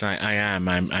 Yes, I am.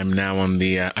 I'm now on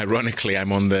the, ironically,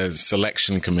 I'm on the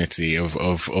selection committee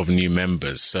of new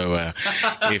members. So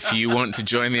if you want to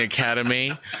join the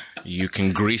Academy, you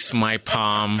can grease my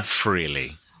palm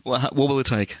freely. Well, what will it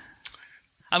take?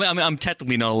 I mean, I'm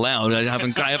technically not allowed. I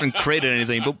haven't created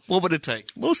anything, but what would it take?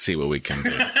 We'll see what we can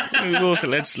do.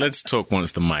 Let's talk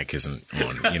once the mic isn't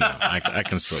on. I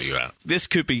can sort you out. This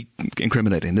could be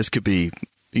incriminating. This could be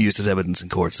used as evidence in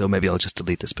court, so maybe I'll just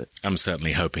delete this bit. I'm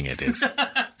certainly hoping it is.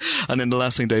 And then the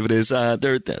last thing, David, is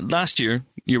last year,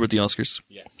 you were at the Oscars.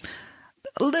 Yes.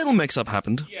 A little mix-up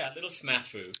happened. Yeah, a little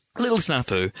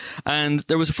snafu. And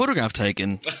there was a photograph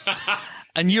taken.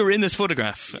 And you're in this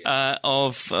photograph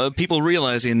of people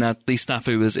realizing that the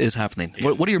snafu is happening.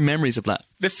 Yeah. What are your memories of that?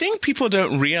 The thing people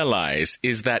don't realize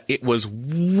is that it was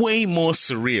way more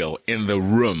surreal in the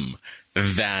room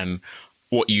than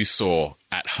what you saw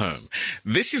at home.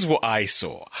 This is what I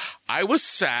saw. I was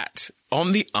sat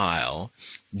on the aisle.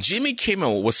 Jimmy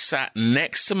Kimmel was sat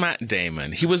next to Matt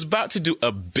Damon. He was about to do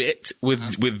a bit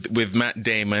with Matt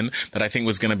Damon that I think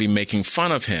was going to be making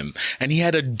fun of him. And he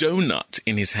had a donut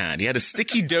in his hand. He had a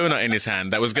sticky donut in his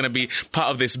hand that was going to be part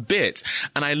of this bit.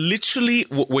 And I literally,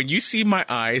 when you see my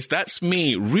eyes, that's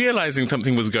me realizing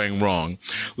something was going wrong.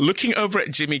 Looking over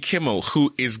at Jimmy Kimmel,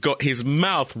 who is got his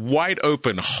mouth wide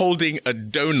open, holding a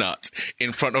donut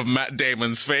in front of Matt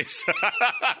Damon's face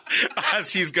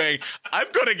as he's going,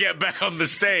 I've got to get back on the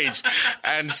stage.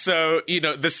 And so,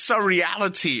 the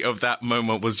surreality of that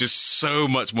moment was just so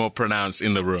much more pronounced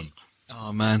in the room.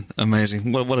 Oh, man.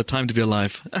 Amazing. What a time to be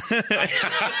alive.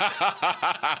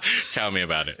 Tell me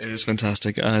about it. It is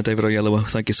fantastic. David Oyelowo,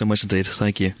 thank you so much indeed.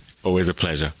 Thank you. Always a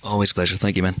pleasure. Always a pleasure.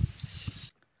 Thank you, man.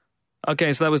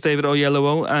 Okay, so that was David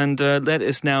Oyelowo, and let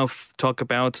us now talk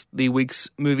about the week's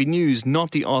movie news,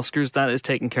 not the Oscars. That is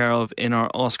taken care of in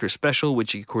our Oscar special,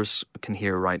 which you, of course, can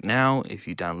hear right now if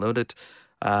you download it.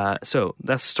 So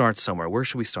let's start somewhere. Where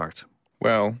should we start?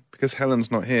 Well, because Helen's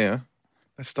not here,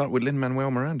 let's start with Lin-Manuel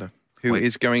Miranda, who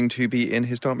is going to be in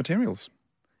his Dark Materials.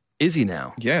 Is he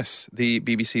now? Yes, the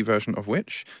BBC version of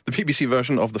which? The BBC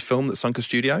version of the film that sunk a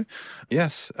studio?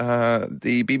 Yes,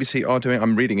 the BBC are doing...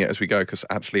 I'm reading it as we go because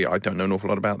actually I don't know an awful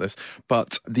lot about this,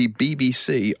 but the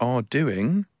BBC are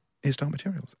doing his Dark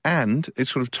Materials. And it's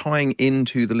sort of tying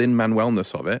into the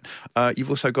Lin-Manuelness of it.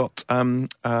 You've also got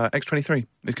X23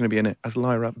 is going to be in it as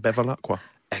Lyra Bevilacqua.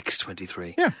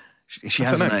 X23? Yeah. She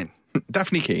has a name.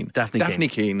 Daphne Keane. Daphne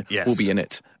Keane yes. will be in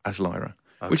it as Lyra,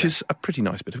 which is a pretty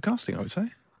nice bit of casting, I would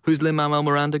say. Who's Lin-Manuel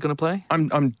Miranda going to play?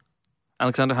 I'm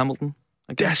Alexander Hamilton?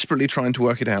 Okay. Desperately trying to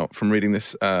work it out from reading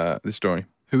this this story.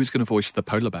 Who is going to voice the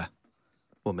polar bear?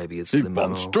 Well, maybe it's He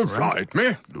wants to ride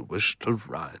me. You wish to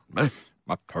ride me.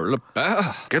 My polar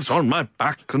bear gets on my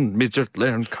back immediately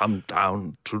and come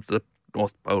down to the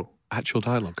North Pole. Actual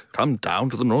dialogue. Come down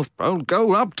to the North Pole.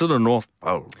 Go up to the North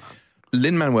Pole.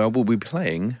 Lin-Manuel will be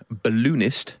playing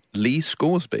balloonist Lee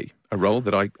Scoresby, a role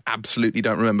that I absolutely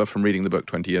don't remember from reading the book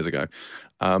 20 years ago.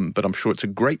 But I'm sure it's a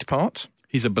great part.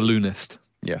 He's a balloonist.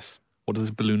 Yes. What does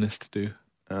a balloonist do?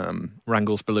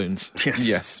 Wrangles balloons. Yes.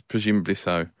 Yes, presumably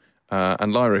so.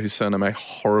 And Lyra, whose surname I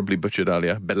horribly butchered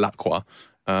earlier, Belacqua,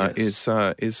 is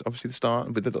obviously the star.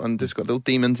 And it's got little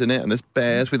demons in it, and there's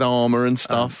bears with armour and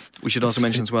stuff. We should also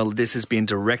mention as well, this is being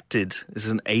directed. This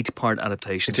is an 8-part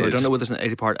adaptation. So I don't know whether it's an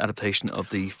 8-part adaptation of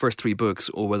the first 3 books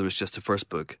or whether it's just the first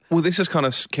book. Well, this has kind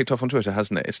of kicked off on Twitter,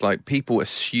 hasn't it? It's like people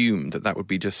assumed that would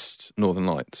be just Northern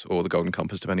Lights or the Golden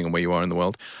Compass, depending on where you are in the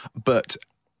world. But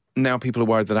now people are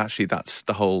worried that actually that's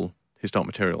the whole his Dark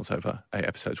Materials over 8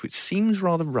 episodes, which seems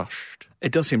rather rushed.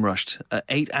 It does seem rushed.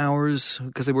 8 hours,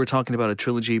 because they were talking about a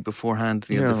trilogy beforehand.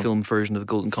 The film version of The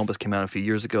Golden Compass came out a few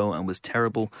years ago and was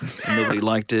terrible, and nobody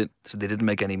liked it, so they didn't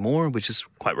make any more, which is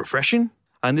quite refreshing.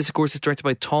 And this, of course, is directed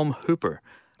by Tom Hooper.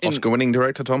 Oscar-winning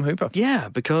director Tom Hooper. Yeah,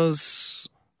 because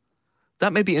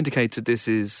that maybe indicates that this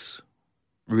is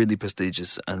really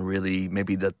prestigious and really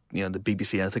maybe that, the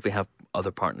BBC, and I think they have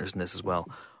other partners in this as well,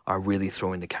 are really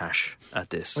throwing the cash at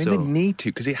this. I mean, they need to,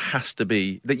 because it has to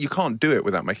be, that you can't do it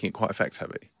without making it quite effects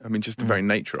heavy. I mean, just the very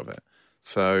nature of it.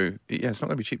 So, yeah, it's not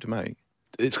going to be cheap to make.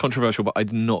 it's controversial, but I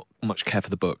did not much care for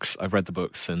the books. I've read the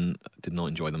books and did not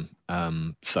enjoy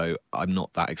them. So I'm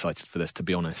not that excited for this, to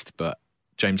be honest. But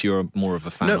James, you're more of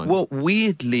a fan. No, well,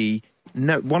 weirdly,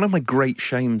 no. One of my great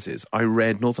shames is I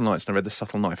read Northern Lights and I read The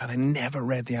Subtle Knife, and I never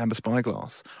read The Amber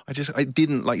Spyglass. I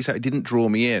didn't, like you said, it didn't draw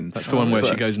me in. That's the one where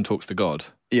she goes and talks to God.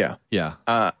 Yeah. Yeah.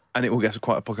 And it all gets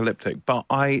quite apocalyptic. So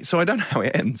I don't know how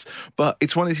it ends. But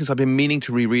it's one of these things I've been meaning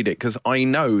to reread it because I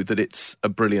know that it's a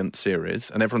brilliant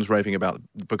series and everyone's raving about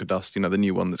the Book of Dust, the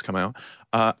new one that's come out.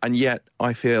 And yet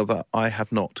I feel that I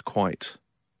have not quite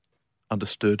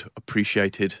understood,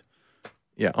 appreciated.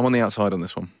 Yeah, I'm on the outside on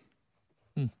this one.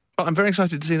 But I'm very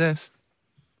excited to see this.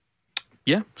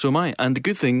 Yeah, so am I. And the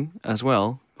good thing as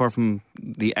well, apart from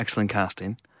the excellent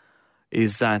casting,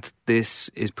 is that this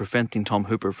is preventing Tom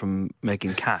Hooper from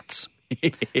making Cats.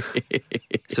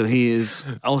 So he is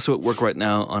also at work right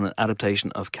now on an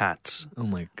adaptation of Cats. Oh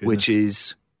my goodness. Which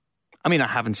is, I mean, I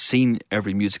haven't seen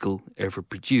every musical ever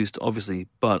produced, obviously,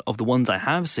 but of the ones I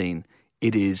have seen,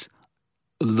 it is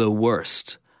the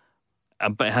worst.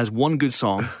 But it has one good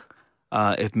song,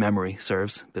 if memory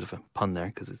serves. A bit of a pun there,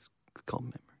 because it's called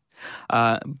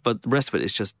Memory. But the rest of it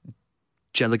is just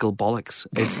jellicle bollocks.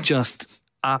 It's just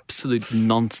absolute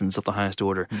nonsense of the highest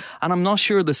order. And I'm not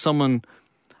sure there's someone...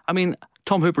 I mean,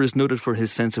 Tom Hooper is noted for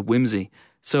his sense of whimsy,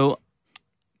 so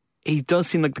he does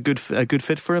seem like a good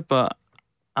fit for it, but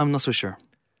I'm not so sure.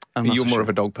 You're more of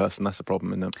a dog person, that's the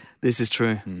problem, isn't it? This is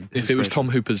true. If it was Tom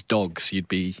Hooper's dogs, you'd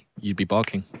be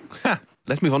barking.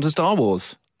 Let's move on to Star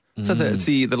Wars. So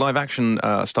the live-action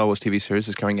Star Wars TV series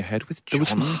is going ahead with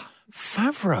Jon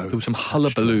Favreau. There was some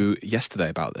hullabaloo yesterday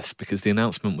about this because the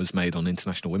announcement was made on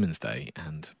International Women's Day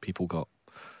and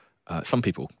some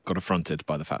people got affronted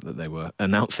by the fact that they were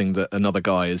announcing that another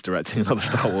guy is directing another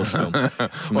Star Wars film.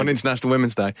 On International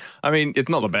Women's Day. I mean, it's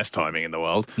not the best timing in the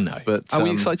world. No. But are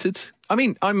we excited? I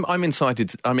mean, I'm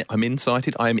incited. I'm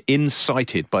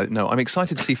excited by... No, I'm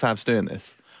excited to see Favs doing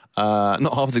this.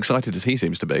 Not half as excited as he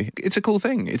seems to be. It's a cool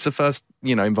thing. It's the first,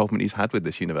 involvement he's had with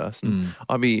this universe.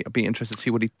 I'd be interested to see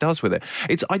what he does with it.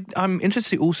 I'm interested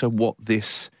to see also what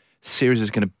this series is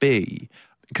going to be,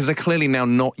 because they're clearly now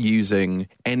not using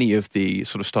any of the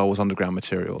sort of Star Wars underground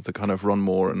material that kind of Ron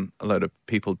Moore and a load of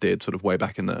people did sort of way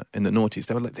back in the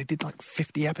noughties. They did like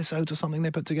 50 episodes or something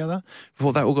they put together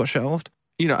before that all got shelved.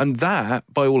 And that,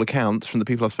 by all accounts, from the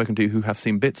people I've spoken to who have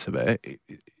seen bits of it,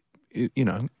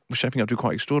 was shaping up to be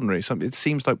quite extraordinary. So it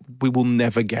seems like we will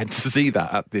never get to see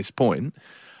that at this point,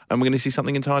 and we're going to see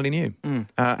something entirely new.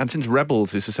 And since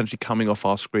Rebels is essentially coming off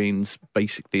our screens,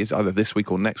 basically, it's either this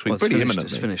week or next week, pretty imminently.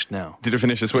 It's finished now. Did it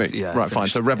finish this week? Yeah. Right, fine.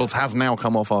 So Rebels has now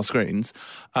come off our screens.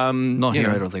 Not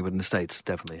here, I don't think, but in the States,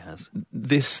 definitely has.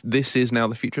 This is now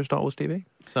the future of Star Wars TV.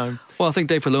 So, well, I think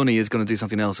Dave Filoni is going to do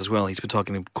something else as well. He's been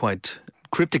talking quite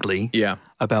cryptically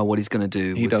about what he's going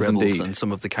to do with Rebels and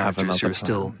some of the characters who are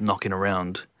still knocking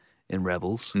around in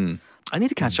Rebels. I need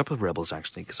to catch up with Rebels,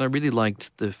 actually, because I really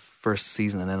liked the first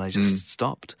season and then I just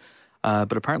stopped.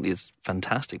 But apparently it's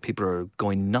fantastic. People are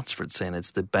going nuts for it, saying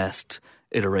it's the best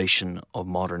iteration of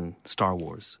modern Star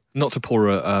Wars. Not to pour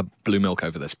a blue milk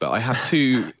over this, but I have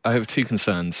two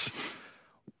concerns.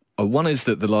 One is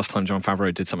that the last time Jon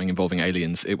Favreau did something involving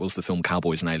aliens, it was the film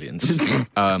Cowboys and Aliens.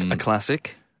 A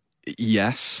classic?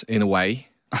 Yes, in a way.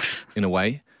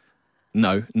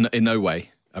 No, in no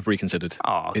way. I've reconsidered.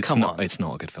 Oh, come on. It's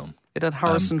not a good film. It had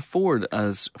Harrison Ford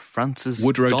as Francis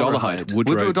Woodrow Dollarhide.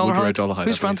 Woodrow Dollarhide.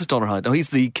 Who's Francis Dollarhide? Oh, he's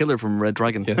the killer from Red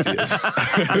Dragon. Yes, he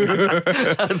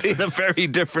is. That'd be a very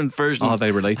different version. Are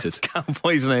they related?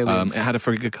 Cowboys and Aliens. It had a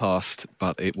very good cast,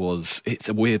 but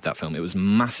it's weird, that film. It was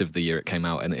massive the year it came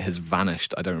out, and it has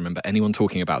vanished. I don't remember anyone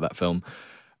talking about that film.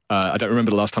 I don't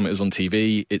remember the last time it was on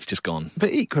TV. It's just gone.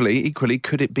 But equally,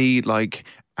 could it be like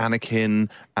Anakin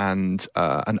and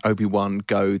Obi-Wan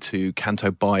go to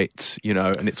Canto Bight,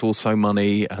 and it's all so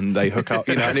money, and they hook up,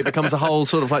 and it becomes a whole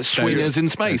sort of like swingers in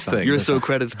space thing. You're so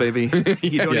credits, baby.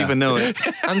 You don't even know it.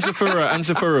 And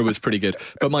Zafura was pretty good.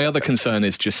 But my other concern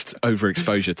is just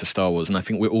overexposure to Star Wars, and I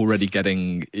think we're already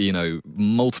getting,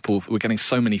 we're getting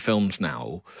so many films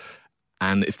now.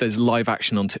 And if there's live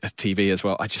action on TV as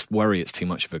well, I just worry it's too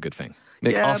much of a good thing.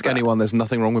 Nick, ask anyone, there's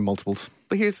nothing wrong with multiples.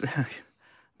 But here's...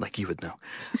 like you would know.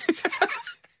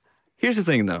 Here's the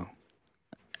thing, though.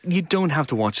 You don't have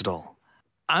to watch it all.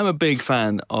 I'm a big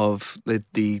fan of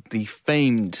the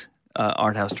famed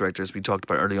art house directors we talked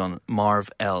about early on, Marv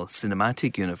L.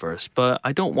 Cinematic Universe, but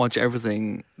I don't watch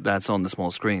everything that's on the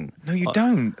small screen. No, you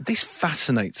don't. This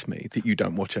fascinates me that you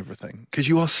don't watch everything, because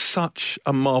you are such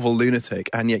a Marvel lunatic,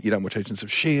 and yet you don't watch Agents of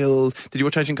S.H.I.E.L.D. Did you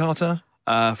watch Agent Carter?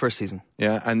 First season.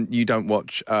 Yeah, and you don't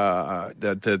watch the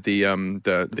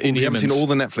Inhumans. You haven't seen all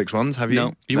the Netflix ones, have you?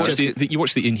 No. You watch the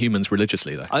Inhumans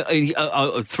religiously, though.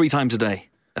 I 3 times a day.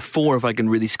 4 if I can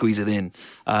really squeeze it in.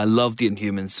 Love the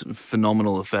Inhumans,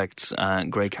 phenomenal effects,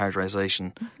 great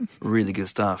characterization, really good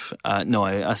stuff.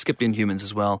 I skipped the Inhumans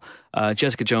as well.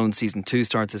 Jessica Jones season 2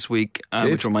 starts this week,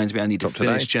 which reminds me I need to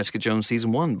finish Jessica Jones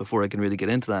season 1 before I can really get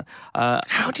into that.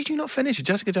 How did you not finish it?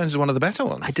 Jessica Jones is one of the better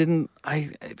ones. I didn't.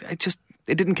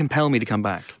 It didn't compel me to come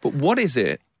back. But what is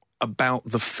it about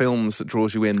the films that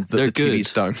draws you in that They're the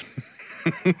TVs don't?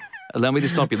 Allow me to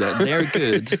stop you there. They're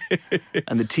good,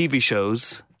 and the TV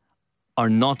shows are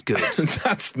not good.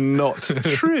 That's not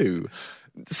true.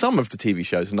 Some of the TV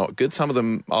shows are not good. Some of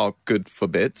them are good for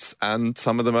bits, and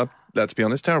some of them are, let's be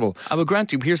honest, terrible. I will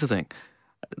grant you, here's the thing.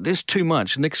 There's too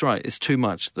much. Nick's right, it's too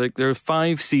much. There are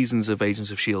 5 seasons of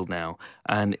Agents of S.H.I.E.L.D. now,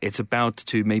 and it's about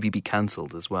to maybe be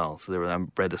cancelled as well. So I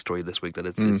read a story this week that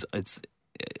it's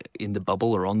in the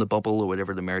bubble or on the bubble or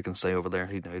whatever the Americans say over there.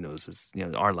 Who knows? It's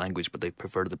our language, but they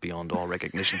preferred it beyond all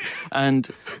recognition. And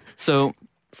so...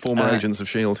 Former Agents of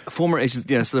S.H.I.E.L.D. Former Agents,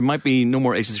 yeah, so there might be no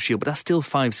more Agents of S.H.I.E.L.D., but that's still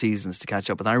 5 seasons to catch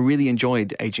up with. I really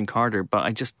enjoyed Agent Carter, but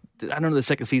I don't know, the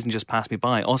second season just passed me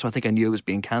by. Also, I think I knew it was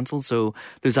being cancelled, so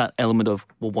there's that element of,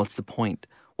 well, what's the point?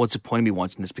 What's the point of me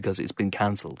watching this because it's been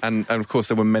cancelled? And of course,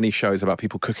 there were many shows about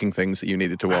people cooking things that you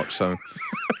needed to watch, so...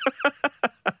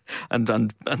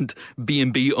 and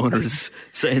B&B owners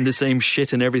saying the same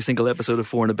shit in every single episode of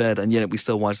 4 in a Bed, and yet we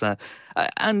still watch that.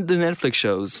 And the Netflix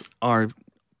shows are...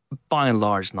 by and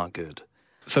large, not good.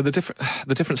 So the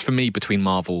difference for me between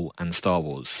Marvel and Star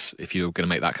Wars, if you're going to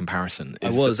make that comparison,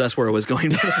 is that's where I was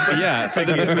going. Yeah, but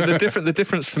the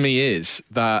difference for me is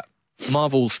that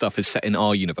Marvel stuff is set in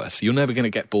our universe. You're never going to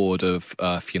get bored of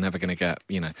Earth. You're never going to get,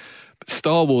 But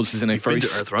Star Wars is in a You've been to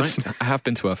Earth, right? I have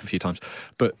been to Earth a few times,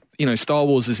 but Star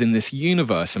Wars is in this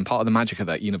universe, and part of the magic of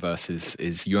that universe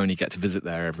is you only get to visit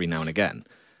there every now and again.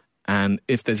 And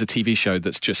if there's a TV show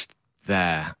that's just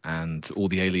there and all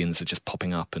the aliens are just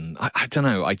popping up, and I don't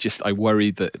know, I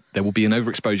worry that there will be an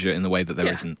overexposure in the way that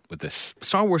there isn't with this.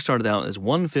 Star Wars started out as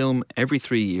one film every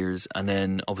 3 years, and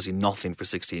then obviously nothing for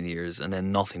 16 years, and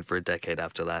then nothing for a decade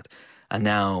after that. And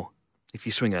now if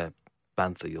you swing a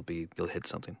Panther, you'll hit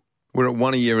something. We're at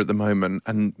 1 a year at the moment,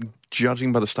 and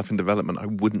judging by the stuff in development, I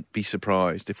wouldn't be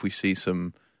surprised if we see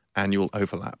some annual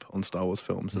overlap on Star Wars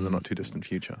films in the not too distant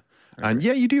future. And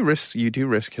yeah, you do risk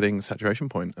hitting the saturation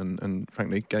point and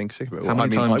frankly getting sick of it. How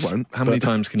many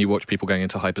times can you watch people going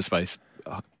into hyperspace,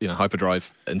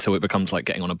 hyperdrive, until it becomes like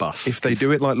getting on a bus? If they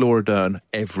do it like Laura Dern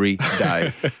every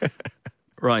day.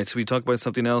 Right, so we talk about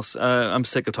something else. I'm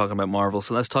sick of talking about Marvel,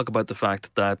 so let's talk about the fact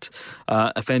that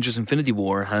Avengers Infinity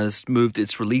War has moved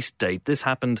its release date. This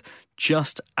happened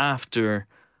just after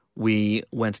we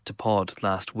went to pod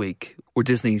last week, where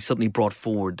Disney suddenly brought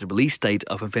forward the release date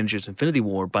of Avengers Infinity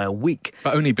War by a week.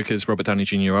 But only because Robert Downey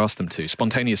Jr. asked them to,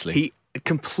 spontaneously. He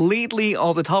completely,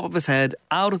 off the top of his head,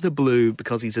 out of the blue,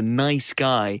 because he's a nice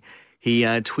guy, he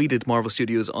tweeted Marvel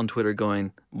Studios on Twitter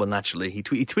going, well, naturally, he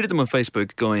tweeted them on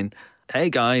Facebook going, hey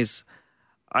guys,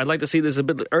 I'd like to see this a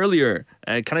bit earlier.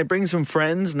 Can I bring some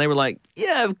friends? And they were like,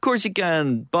 yeah, of course you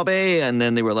can, Bobby. And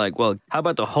then they were like, well, how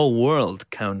about the whole world?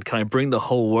 Can I bring the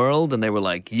whole world? And they were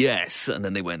like, yes. And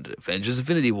then they went, Avengers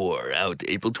Infinity War, out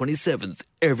April 27th,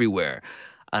 everywhere.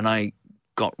 And I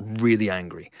got really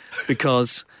angry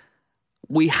because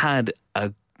we had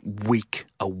a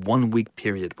 1 week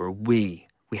period where we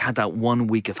had that 1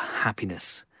 week of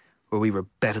happiness, where we were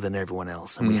better than everyone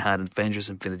else, and we had Avengers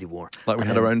Infinity War. Like we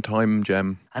had our own time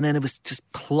gem. And then it was just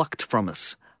plucked from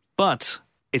us. But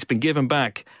it's been given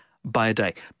back by a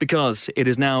day, because it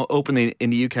is now opening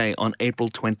in the UK on April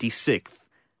 26th.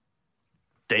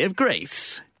 Day of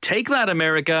Grace. Take that,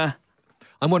 America.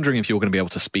 I'm wondering if you're going to be able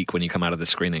to speak when you come out of this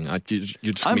screening. You're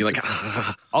just going to be like...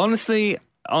 Honestly,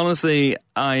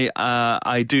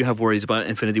 I do have worries about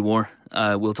Infinity War.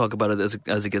 We'll talk about it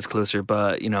as it gets closer,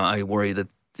 but I worry that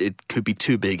it could be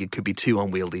too big, it could be too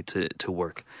unwieldy to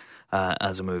work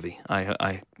as a movie.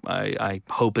 I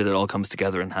hope it all comes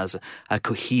together and has a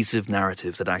cohesive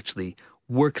narrative that actually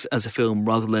works as a film,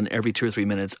 rather than every 2 or 3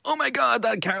 minutes, oh my god,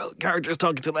 that character's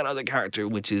talking to that other character,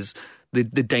 which is the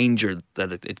danger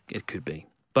that it could be.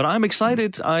 But I'm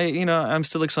excited. I'm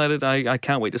still excited. I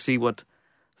can't wait to see what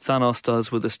Thanos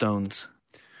does with the stones.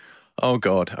 Oh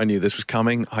god, I knew this was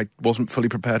coming. I wasn't fully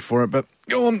prepared for it, but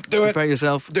go on, do it. Prepare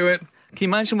yourself. Do it. Can you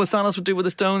imagine what Thanos would do with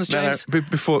the stones, James? No,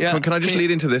 before, can I just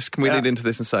lead into this? Can we lead into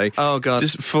this and say, oh god,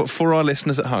 just for our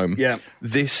listeners at home,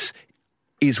 this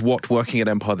is what working at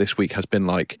Empire this week has been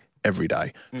like every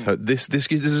day. So this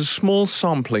is a small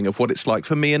sampling of what it's like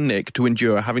for me and Nick to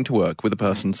endure having to work with a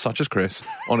person such as Chris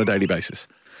on a daily basis.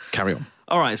 Carry on.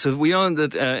 All right, so we know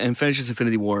that in Avengers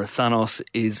Infinity War, Thanos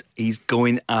he's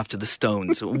going after the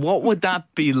stones. What would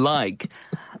that be like?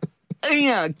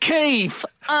 Yeah, Keith,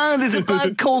 there's a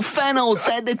bloke called Thanos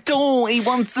at the door. He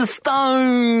wants the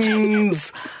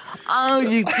stones.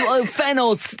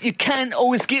 Thanos, you can't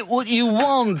always get what you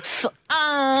want.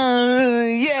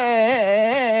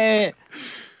 Yeah.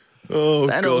 Oh,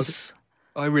 Thanos. God.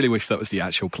 I really wish that was the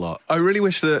actual plot. I really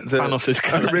wish that Thanos is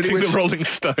collecting the Rolling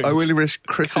Stones. I really wish Can't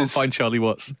Chris's find Charlie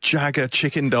Watts. Jagger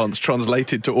chicken dance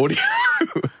translated to audio.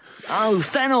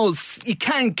 Thanos, you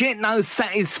can't get no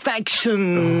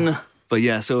satisfaction. But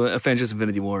yeah, so Avengers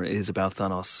Infinity War is about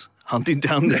Thanos hunting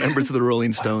down the members of the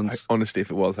Rolling Stones. Honestly,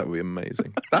 if it was, that would be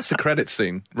amazing. That's the credits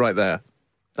scene right there.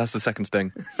 That's the second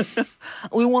Sting.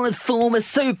 We want to form a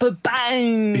super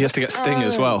band. He has to get Sting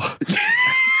as well.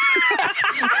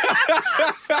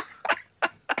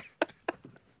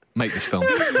 Make this film.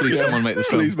 Please, someone make this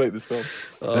film. Please make this film.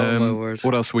 Oh, my word.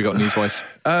 What else have we got news-wise?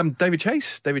 David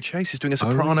Chase. David Chase is doing a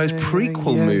Sopranos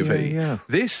prequel movie. Yeah.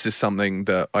 This is something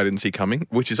that I didn't see coming,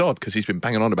 which is odd because he's been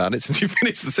banging on about it since he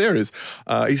finished the series.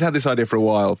 He's had this idea for a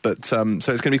while, but so it's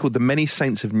going to be called The Many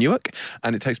Saints of Newark,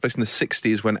 and it takes place in the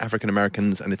 60s when African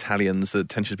Americans and Italians, the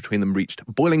tensions between them reached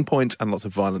boiling point and lots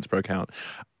of violence broke out.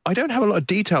 I don't have a lot of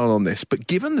detail on this, but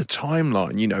given the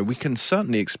timeline, we can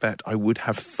certainly expect, I would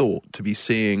have thought, to be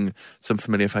seeing some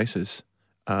familiar faces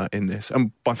in this.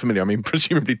 And by familiar, I mean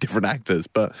presumably different actors,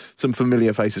 but some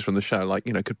familiar faces from the show. Like,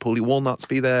 could Paulie Walnuts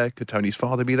be there? Could Tony's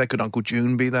father be there? Could Uncle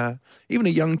June be there? Even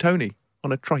a young Tony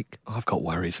on a trike. I've got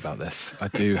worries about this. I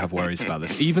do have worries about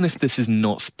this. Even if this is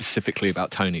not specifically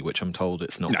about Tony, which I'm told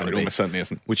it's not going to be. No, it almost certainly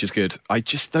isn't. Which is good.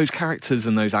 Those characters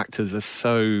and those actors are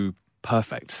so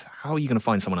perfect. How are you going to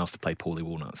find someone else to play Paulie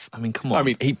Walnuts? I mean, come on. I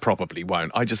mean, he probably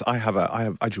won't. I just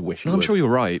wish he would. I'm sure you're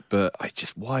right, but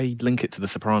why link it to The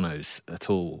Sopranos at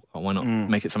all? Or why not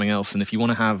make it something else? And if you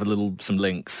want to have some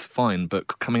links, fine, but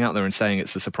coming out there and saying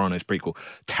it's The Sopranos prequel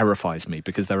terrifies me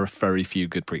because there are very few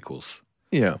good prequels.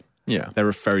 Yeah. There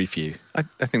are very few. I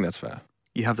think that's fair.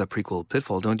 You have that prequel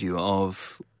pitfall, don't you,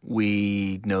 of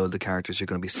we know the characters are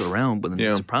going to be still around, but then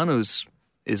The Sopranos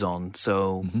is on,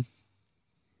 so... Mm-hmm.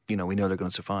 We know they're going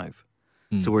to survive.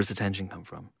 So where's the tension come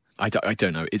from? I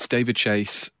don't know. It's David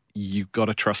Chase. You've got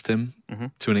to trust him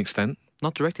to an extent.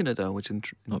 Not directing it, though.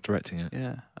 Not directing it.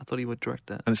 Yeah, I thought he would direct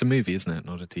that. And it's a movie, isn't it?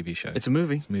 Not a TV show. It's a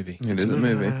movie. It's a movie. It is a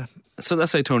movie. So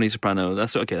that's like Tony Soprano.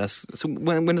 That's okay. So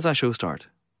when does that show start?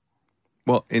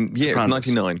 Well, in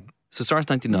 99. So it starts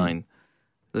 99.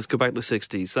 Let's go back to the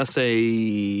 60s. Let's say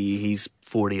he's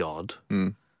 40-odd.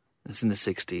 It's in the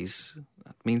 60s.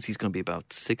 That means he's going to be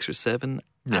about 6 or 7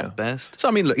 at best. So,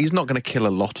 I mean, look, he's not going to kill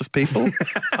a lot of people,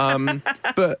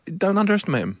 but don't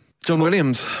underestimate him. John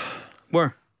Williams.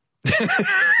 Where?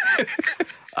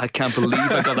 I can't believe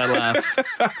I got that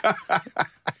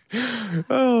laugh.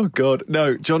 Oh, God.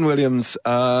 No, John Williams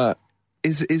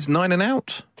is 9 and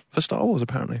out for Star Wars,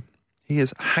 apparently. He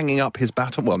is hanging up his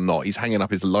baton. Well, not. He's hanging up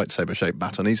his lightsaber-shaped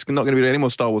baton. He's not going to be doing any more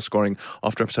Star Wars scoring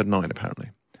after Episode 9, apparently.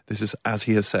 This is, as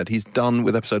he has said, he's done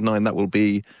with Episode 9. That will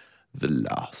be the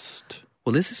last.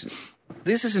 Well, this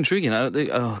is intriguing.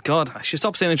 Oh God, I should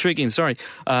stop saying intriguing. Sorry,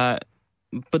 but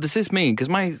this is me because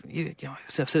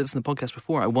I've said this in the podcast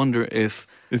before. I wonder if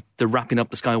they're wrapping up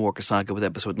the Skywalker saga with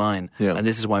Episode 9, and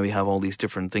this is why we have all these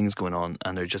different things going on,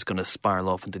 and they're just going to spiral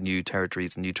off into new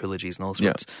territories and new trilogies and all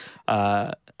sorts.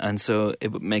 And so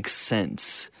it would make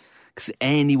sense because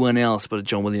anyone else but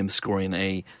John Williams scoring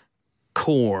a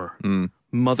core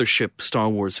mothership Star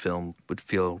Wars film would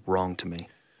feel wrong to me.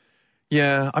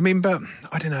 Yeah, I mean, but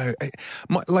I don't know.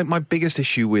 My biggest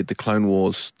issue with the Clone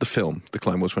Wars, the film, the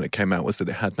Clone Wars when it came out, was that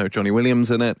it had no Johnny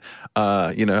Williams in it.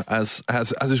 As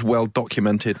is well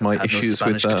documented, my issues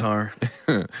with guitar.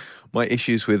 My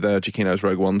issues with Giacchino's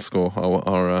Rogue One score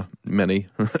are many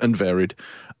and varied,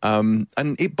 and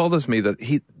it bothers me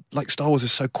that Star Wars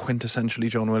is so quintessentially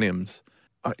John Williams.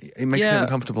 It makes me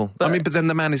uncomfortable. But then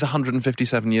the man is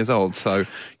 157 years old, so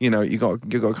you got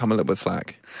to come a little bit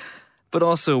slack. But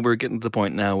also, we're getting to the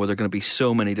point now where there are going to be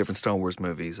so many different Star Wars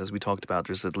movies. As we talked about,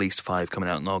 there's at least 5 coming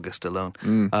out in August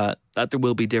alone. That there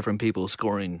will be different people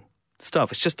scoring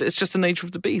stuff. It's just the nature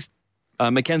of the beast.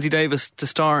 Mackenzie Davis to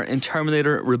star in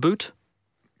Terminator Reboot.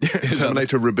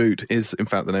 Terminator Reboot is, in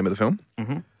fact, the name of the film.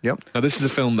 Mm-hmm. Yep. Now, this is a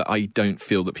film that I don't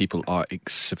feel that people are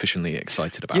sufficiently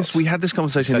excited about. Yes, we had this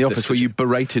conversation in the office where you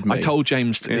berated me. I told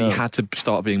James that he had to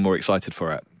start being more excited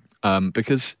for it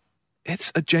because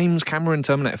it's a James Cameron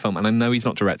Terminator film, and I know he's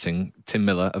not directing. Tim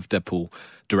Miller of Deadpool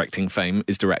directing fame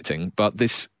is directing, but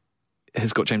this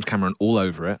has got James Cameron all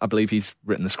over it. I believe he's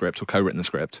written the script or co-written the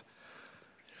script.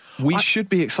 We should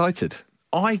be excited.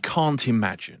 I can't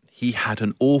imagine he had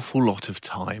an awful lot of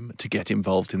time to get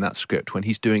involved in that script when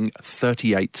he's doing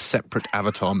 38 separate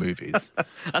Avatar movies.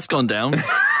 That's gone down.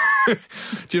 Do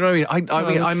you know what I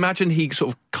mean? I imagine he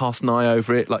sort of cast an eye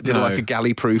over it, like did like a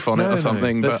galley proof on it or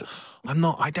something. But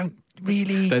I don't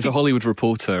really. There's a Hollywood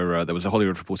Reporter. There was a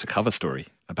Hollywood Reporter cover story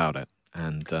about it,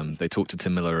 and they talked to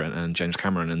Tim Miller and James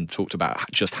Cameron and talked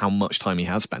about just how much time he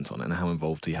has spent on it and how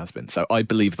involved he has been. So I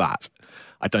believe that.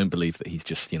 I don't believe that he's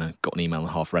just got an email and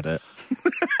half read it.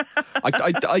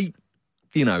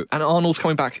 And Arnold's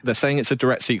coming back. They're saying it's a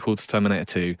direct sequel to Terminator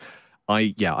 2.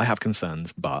 I have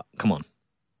concerns, but come on.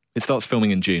 It starts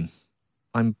filming in June.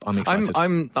 I'm excited.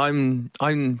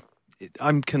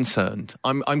 I'm concerned.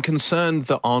 I'm concerned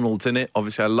that Arnold's in it.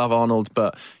 Obviously, I love Arnold,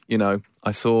 but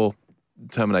I saw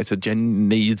Terminator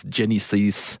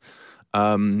Genesis,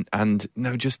 and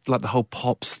just like the whole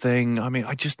Pops thing. I mean,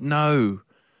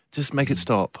 just make it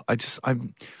stop.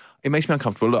 It makes me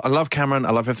uncomfortable. Look, I love Cameron.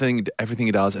 I love everything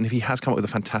he does, and if he has come up with a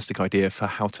fantastic idea for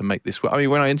how to make this work. I mean,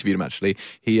 when I interviewed him, actually,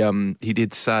 he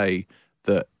did say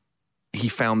that he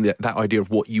found that idea of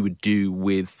what you would do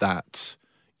with that,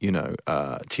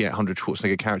 T-800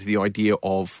 Schwarzenegger character, the idea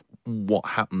of what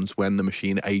happens when the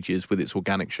machine ages with its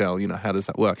organic shell, how does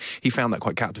that work? He found that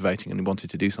quite captivating and he wanted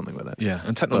to do something with it. Yeah,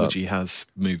 and technology has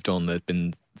moved on. There's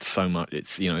been so much, it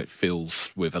feels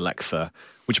with Alexa,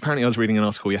 which apparently I was reading an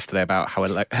article yesterday about how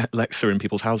Alexa in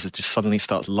people's houses just suddenly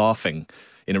starts laughing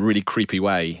in a really creepy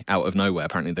way out of nowhere.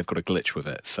 Apparently they've got a glitch with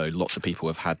it. So lots of people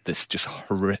have had this just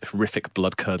horrific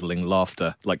blood-curdling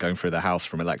laughter like going through their house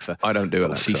from Alexa. I don't do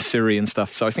Alexa. See Siri and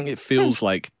stuff. So I think it feels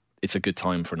like it's a good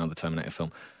time for another Terminator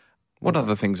film. What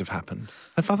other things have happened?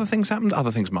 Have other things happened?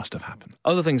 Other things must have happened.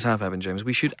 Other things have happened, James.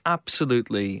 We should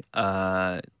absolutely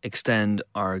extend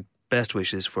our best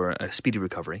wishes for a speedy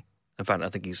recovery. In fact, I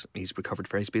think he's recovered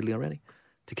very speedily already.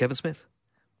 To Kevin Smith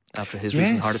after his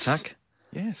recent heart attack.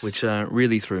 Yes. Which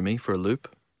really threw me for a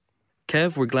loop.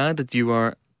 Kev, we're glad that you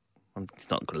are... I'm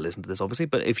not going to listen to this, obviously,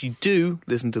 but if you do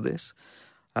listen to this,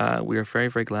 we are very,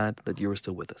 very glad that you are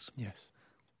still with us. Yes.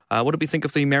 What did we think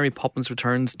of the Mary Poppins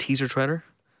Returns teaser trailer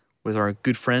with our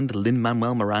good friend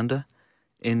Lin-Manuel Miranda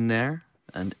in there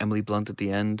and Emily Blunt at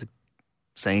the end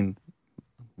saying,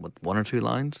 one or two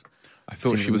lines? I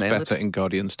thought she was better in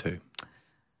Guardians 2.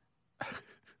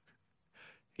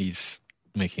 He's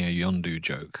making a Yondu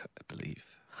joke, I believe.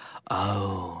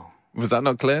 Oh. Was that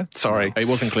not clear? Sorry. It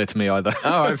wasn't clear to me either.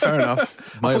 All right, fair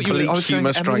enough. My bleak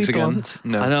humour strikes again.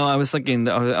 No. I know, I was thinking,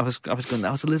 I was going,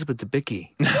 that was Elizabeth Debicki.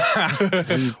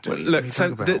 Look, so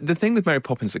the thing with Mary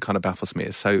Poppins that kind of baffles me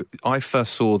is, so I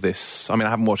first saw this, I mean, I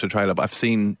haven't watched a trailer, but I've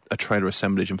seen a trailer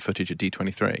assemblage and footage at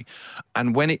D23.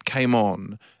 And when it came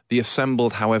on, the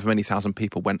assembled however many thousand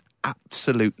people went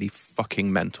absolutely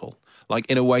fucking mental. Like,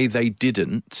 in a way they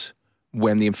didn't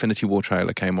when the Infinity War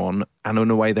trailer came on, and in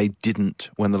a way they didn't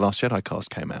when The Last Jedi cast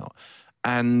came out.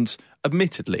 And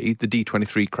admittedly, the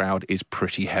D23 crowd is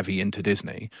pretty heavy into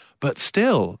Disney. But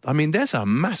still, I mean, there's a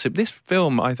massive... This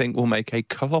film, I think, will make a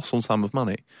colossal sum of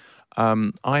money. I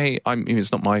mean,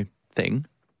 it's not my thing,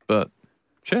 but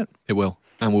shit. It will.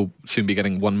 And we'll soon be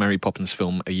getting one Mary Poppins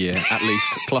film a year, at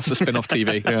least, plus a spin-off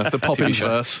TV. Yeah, the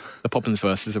Poppins-verse. The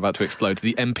Poppins-verse is about to explode.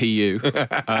 The MPU.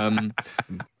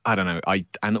 I don't know.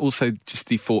 And also just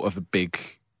the thought of a big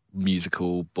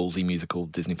musical, ballsy musical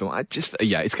Disney film. It's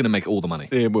going to make all the money.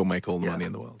 It will make all the money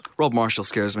in the world. Rob Marshall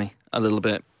scares me a little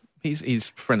bit. He's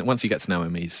friendly. Once you get to know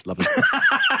him, he's lovely.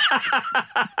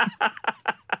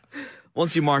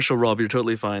 Once you marshal Rob, you're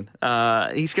totally fine.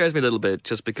 He scares me a little bit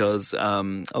just because,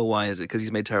 why is it? Because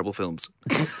he's made terrible films.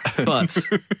 But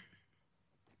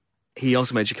he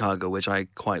also made Chicago, which I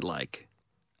quite like.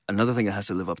 Another thing it has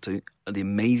to live up to are the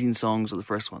amazing songs of the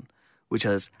first one, which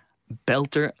has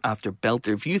belter after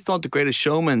belter. If you thought the Greatest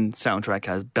Showman soundtrack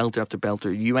has belter after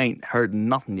belter, you ain't heard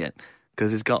nothing yet,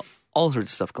 because it's got all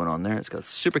sorts of stuff going on there. It's got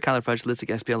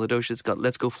Supercalifragilisticexpialidocious. It's got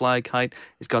Let's Go Fly Kite.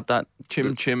 It's got that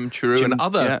Chim Chim Chiroo and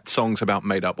other songs about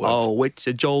made up words. Oh, it's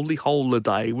a jolly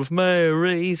holiday with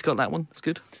Mary. He's got that one. It's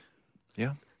good.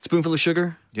 Yeah. Spoonful of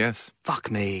Sugar. Yes.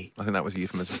 Fuck me. I think that was a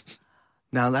euphemism.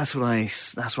 Now that's what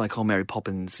I call Mary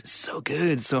Poppins. It's so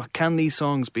good. So can these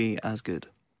songs be as good?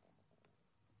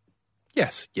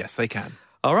 Yes, they can.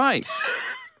 All right.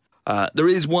 There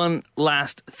is one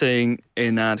last thing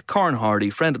in that Corin Hardy,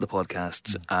 friend of the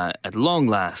podcast, at long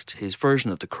last, his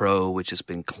version of The Crow, which has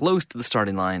been close to the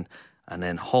starting line and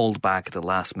then hauled back at the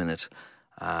last minute,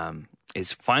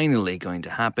 is finally going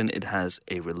to happen. It has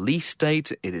a release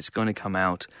date. It is going to come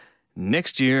out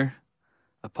next year,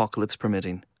 apocalypse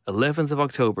permitting, 11th of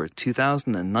October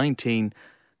 2019.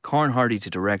 Corn Hardy to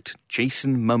direct,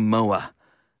 Jason Momoa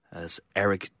as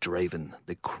Eric Draven,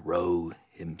 the Crow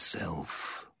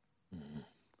himself.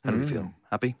 How do we feel?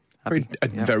 Happy?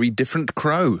 Very different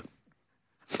Crow.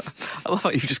 I love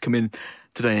how you've just come in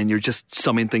today and you're just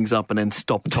summing things up and then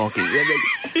stop talking.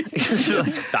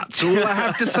 That's all I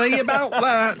have to say about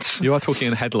that. You are talking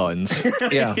in headlines.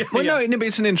 Yeah. Well, no,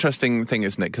 it's an interesting thing,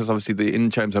 isn't it? Because obviously in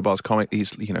James O'Barr's comic,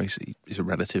 he's a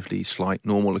relatively slight,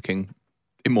 normal-looking,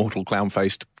 immortal,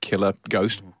 clown-faced killer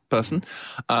ghost person.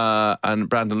 And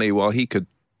Brandon Lee, while he could,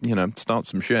 start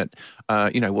some shit,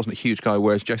 wasn't a huge guy,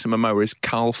 whereas Jason Momoa is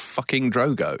Carl fucking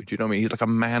Drogo. Do you know what I mean? He's like a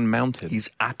man mounted. He's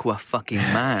Aqua fucking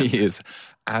man. He is,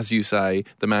 as you say,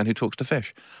 the man who talks to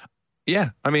fish. Yeah,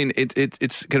 I mean,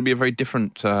 it's going to be a very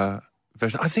different version.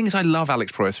 I think I love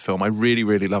Alex Proyas' film. I really,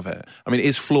 really love it. I mean, it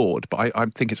is flawed, but I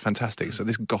think it's fantastic. So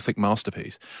this gothic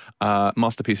masterpiece.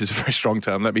 Masterpiece is a very strong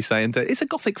term, let me say. And it's a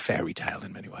gothic fairy tale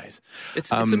in many ways.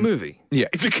 It's a movie. Yeah,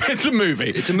 it's a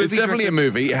movie. It's definitely a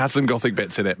movie. It has some gothic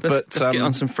bits in it. Let's get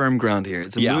on some firm ground here.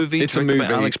 It's a movie. It's a movie. By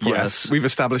Alex Proyas. Yes, we've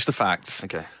established the facts.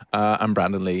 Okay. And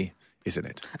Brandon Lee is in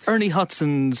it. Ernie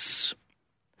Hudson's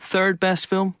third best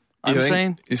film, You're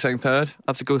saying third?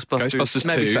 After Ghostbusters. Ghostbusters 2.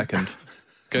 Maybe second.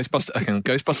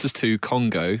 Ghostbusters 2,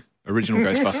 Congo, original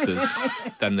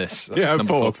Ghostbusters, then this. That's Yeah,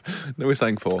 number fourth. No, we're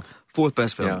saying four. Fourth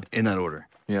best film, in that order.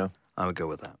 Yeah. I would go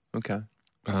with that. Okay.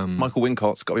 Michael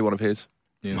Wincott's got to be one of his.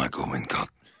 Yeah. Michael Wincott.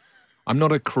 I'm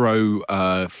not a Crow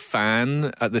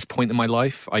fan at this point in my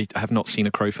life. I have not seen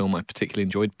a Crow film I particularly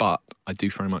enjoyed, but I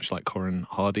do very much like Corin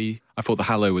Hardy. I thought The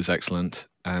Hallow was excellent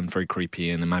and very creepy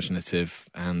and imaginative,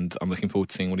 and I'm looking forward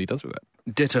to seeing what he does with it.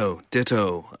 Ditto.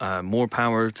 More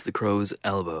power to the Crow's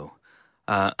elbow.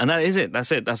 And that is it.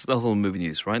 That's it. That's the whole movie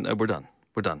news, right? We're done.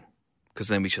 Because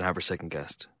then we should have our second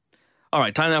guest. All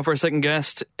right, time now for our second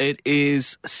guest. It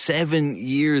is 7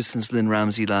 years since Lynne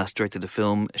Ramsay last directed a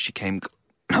film. She came...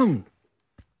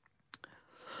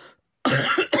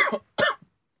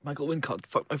 Michael Wincott.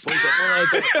 Fuck, my phone's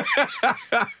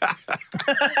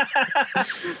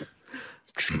up.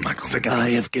 Michael, the guy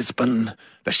of Gisborne,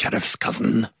 the sheriff's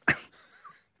cousin.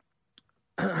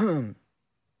 Sorry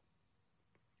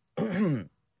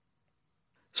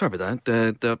about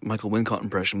that. The Michael Wincott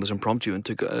impression was impromptu and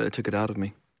took it out of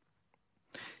me.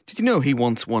 Did you know he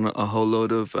once won a whole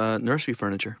load of nursery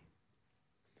furniture?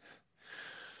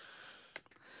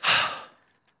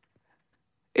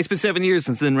 It's been 7 years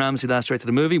since Lynne Ramsay last directed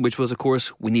a movie, which was, of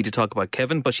course, We Need to Talk About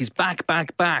Kevin, but she's back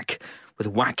with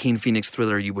Joaquin Phoenix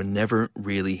thriller You Were Never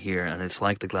Really Here, and it's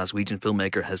like the Glaswegian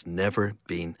filmmaker has never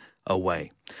been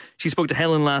away. She spoke to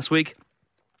Helen last week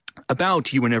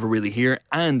about You Were Never Really Here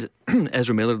and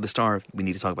Ezra Miller, the star of We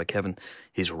Need to Talk About Kevin,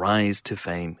 his rise to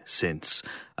fame since.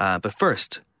 But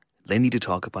first, they need to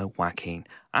talk about Joaquin,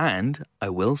 and I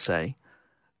will say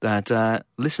that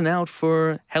listen out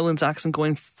for Helen's accent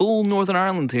going full Northern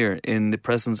Ireland here in the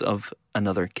presence of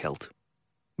another Celt,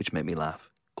 which made me laugh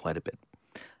quite a bit.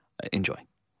 Enjoy.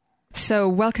 So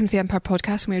welcome to the Empire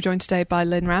Podcast, and we are joined today by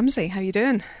Lynne Ramsay. How are you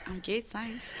doing? I'm good,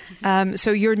 thanks.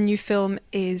 So your new film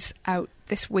is out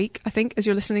this week, I think, as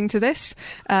you're listening to this,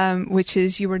 which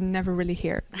is You Were Never Really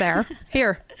Here. There.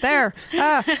 Here. There.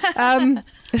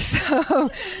 So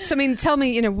I mean, tell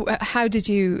me,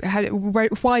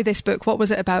 why this book? What was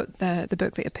it about the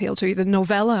book that appealed to you? The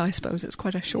novella, I suppose. It's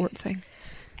quite a short thing.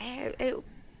 I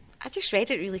just read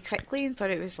it really quickly and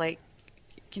thought it was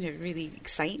really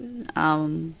exciting,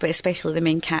 but especially the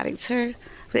main character.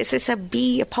 But it's a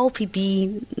pulpy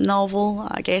B novel,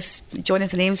 I guess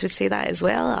Jonathan Ames would say that as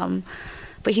well.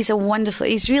 But he's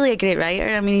really a great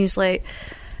writer. I mean,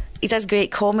 he does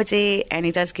great comedy and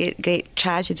he does great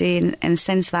tragedy. And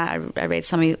since that, I read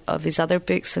some of his other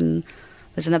books, and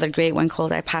there's another great one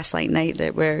called I Pass Like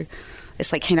Night where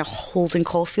it's like kind of Holden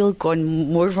Caulfield gone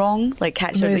more wrong, like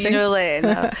Catch and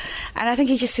I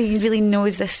think he really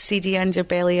knows this seedy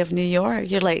underbelly of New York.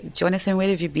 You're like, Jonathan, where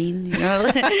have you been?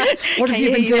 What have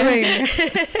you been doing?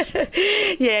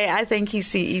 Yeah, I think he's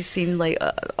seen like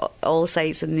all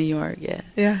sides in New York.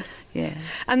 Yeah.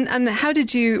 And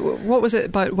what was it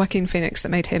about Joaquin Phoenix that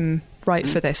made him right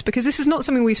for this? Because this is not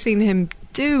something we've seen him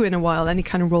do in a while, any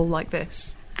kind of role like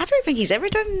this. I don't think he's ever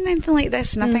done anything like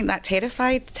this, and I think that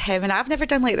terrified him. And I've never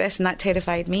done like this, and that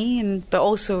terrified me. But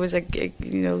also, as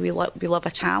we love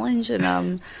a challenge,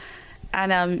 it's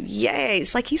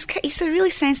like he's a really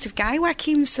sensitive guy,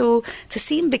 Joaquin. So to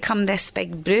see him become this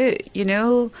big brute,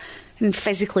 and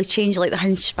physically change like the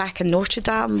Hunchback of Notre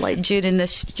Dame, like during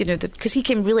this, because he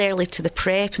came really early to the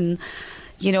prep and.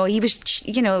 you know, he was,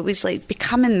 you know, it was like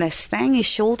becoming this thing. His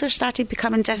shoulders started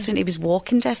becoming different. He was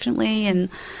walking differently, and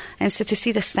so to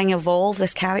see this thing evolve,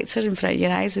 this character in front of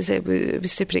your eyes, it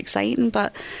was super exciting.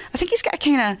 But I think he's got a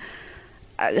kind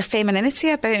of a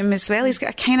femininity about him as well. He's got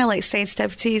a kind of like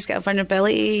sensitivity. He's got a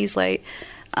vulnerability. He's like,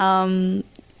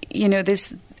 you know,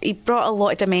 he brought a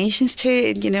lot of dimensions to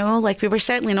it, you know, like we were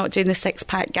certainly not doing the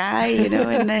six-pack guy, you know,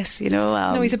 in this, you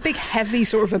know. No, he's a big, heavy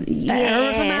sort of a bear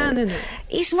of a man, isn't it?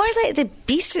 He's more like the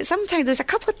beast. Sometimes there's a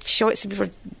couple of shots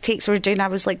takes we were doing, I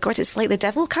was like, God, it's like the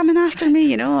devil coming after me,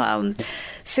 you know.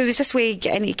 So it was this way you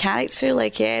get into character,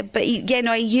 like, yeah. But he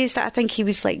used that. I think he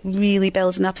was like really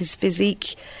building up his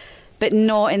physique, but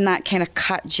not in that kind of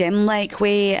cut gym-like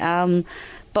way.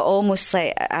 But almost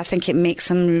like, I think it makes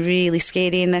him really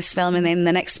scary in this film. And then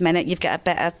the next minute you've got a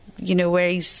bit of, you know, where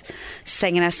he's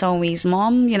singing a song with his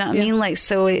mom, you know what I mean? Like,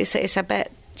 so it's a bit,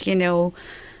 you know,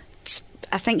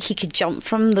 I think he could jump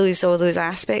from all those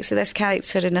aspects of this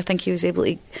character, and I think he was able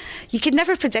to. You could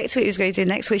never predict what he was going to do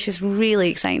next, which is really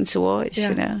exciting to watch.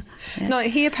 You know. Yeah. No,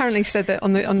 he apparently said that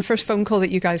on the first phone call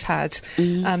that you guys had,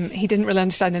 he didn't really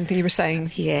understand anything you were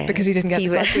saying, because he didn't get the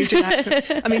Glaswegian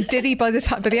accent. I mean, did he by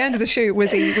the end of the shoot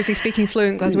was he speaking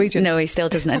fluent Glaswegian? No, he still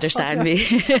doesn't understand me.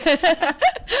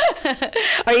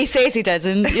 Or he says he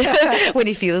doesn't when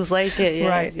he feels like it. Yeah,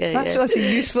 right. That's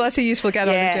a useful get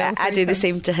on the jail. I do the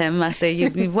same to him. I say,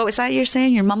 what was that you're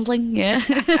saying? You're mumbling. Yeah.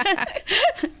 He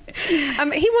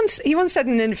once said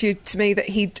in an interview to me that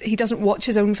he doesn't watch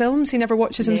his own films. He never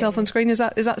watches himself on screen. Is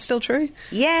that still true?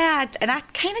 Yeah, and I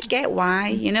kind of get why.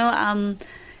 You know,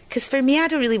 because for me, I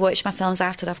don't really watch my films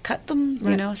after I've cut them.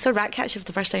 Right. You know, so Ratcatcher for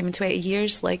the first time in 20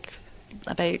 years, like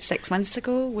about 6 months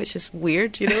ago, which is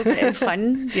weird, you know, but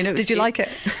fun. You know, did you like it?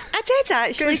 I did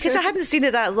actually, because I hadn't seen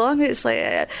it that long. It's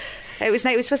like. It was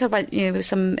with a bunch, you know, with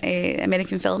some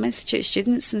American Film Institute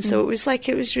students, and so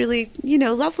it was really, you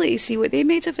know, lovely to see what they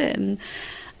made of it. And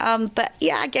but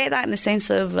yeah, I get that in the sense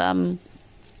of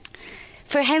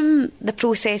for him, the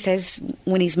process is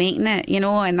when he's making it, you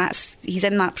know, and he's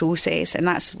in that process, and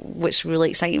that's what's really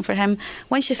exciting for him.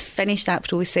 Once you finish that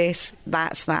process,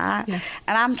 that's that. Yeah.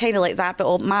 And I'm kind of like that, but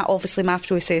obviously my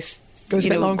process goes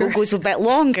a bit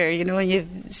longer, you know, and you've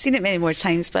seen it many more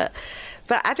times, but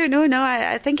I don't know. No,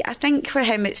 I think for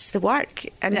him it's the work,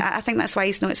 and I think that's why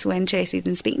he's not so interested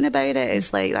in speaking about it.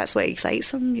 It's like that's what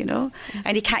excites him, you know.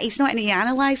 And he's not into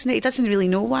analysing it. He doesn't really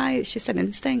know why. It's just an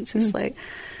instinct. It's like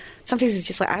sometimes it's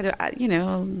just like I don't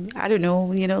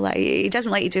know. You know, like he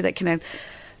doesn't like to do that kind of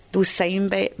those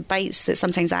sound bites that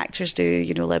sometimes actors do.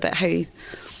 You know, about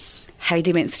how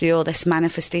they went through all this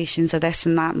manifestations of this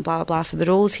and that and blah, blah, blah for the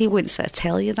roles. He wouldn't sort of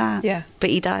tell you that. Yeah.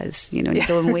 But he does, you know, in his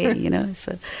own way, you know.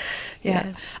 So,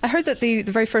 yeah. I heard that the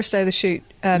very first day of the shoot,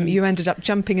 you ended up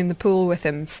jumping in the pool with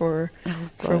him for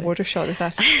a water shot. Is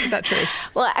that true?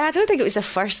 Well, I don't think it was the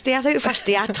first day. I think the first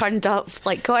day I turned up,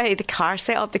 like got out of the car,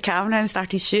 set up the camera and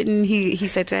started shooting. He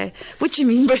said, what do you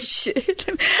mean by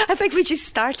shooting? I think we just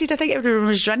started. I think everyone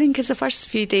was running because the first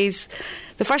few days...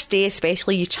 The first day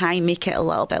especially, you try and make it a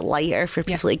little bit lighter for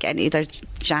people to get into their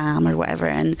jam or whatever.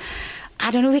 And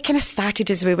I don't know, we kind of started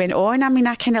as we went on. I mean,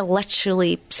 I kind of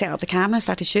literally set up the camera and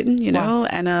started shooting, you know.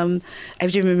 And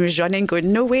everyone was running,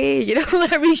 going, no way, you know,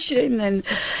 are we shooting? And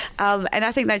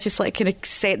I think that just like kind of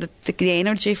set the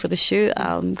energy for the shoot,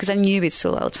 because I knew we'd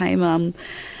so little time.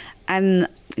 And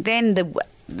then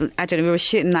I don't know, we were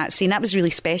shooting that scene. That was really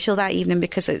special that evening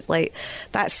because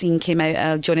that scene came out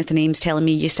of Jonathan Ames telling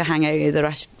me he used to hang out at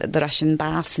the Russian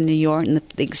baths in New York and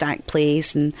the exact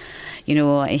place, and you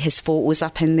know, his photos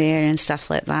up in there and stuff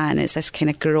like that. And it's this kind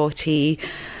of grotty,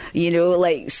 you know,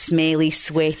 like smelly,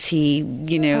 sweaty,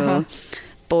 you know,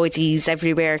 bodies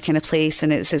everywhere kind of place.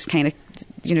 And it's this kind of,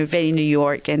 you know, very New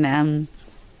York. And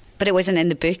but it wasn't in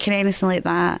the book or anything like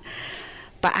that.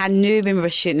 But I knew when we were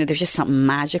shooting it, there was just something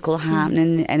magical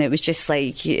happening, and it was just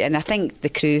like, and I think the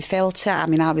crew felt it. I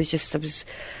mean, I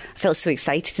felt so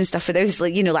excited and stuff. But it was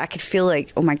like, you know, like I could feel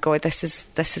like, oh my God, this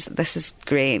is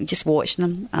great. Just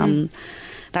watching them,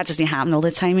 that doesn't happen all the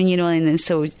time, and you know, and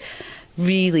so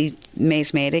really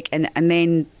mesmeric. And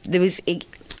then I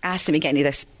asked him to get into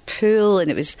this pool,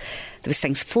 and there was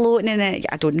things floating in it.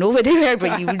 I don't know what they were,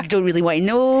 but you don't really want to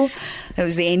know. It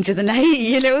was the end of the night,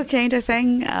 you know, kind of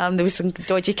thing. There was some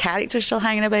dodgy characters still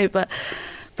hanging about, but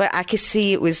I could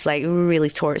see it was like really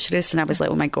torturous, and I was like,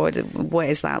 oh my God, what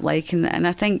is that like? And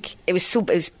I think it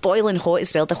was boiling hot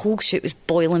as well. The whole shoot was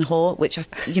boiling hot, which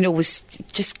you know was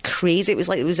just crazy. It was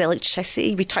like it was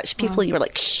electricity. We touched people, and you were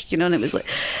like, you know, and it was like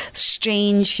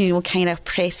strange, you know, kind of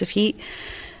oppressive heat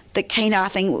that kind of I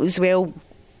think was well.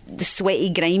 the sweaty,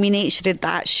 grimy nature of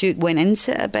that shoot went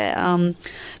into it a bit.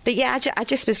 But yeah, I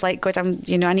just was like, God, I need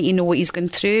to know what he's going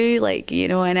through, like,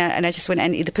 and I just went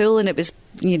into the pool and it was,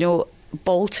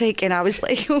 Baltic, and I was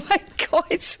like, oh my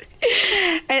God.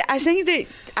 And I think that,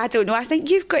 I don't know, I think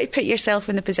you've got to put yourself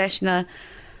in the position of,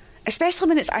 especially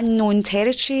when it's unknown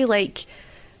territory, like,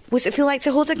 what's it feel like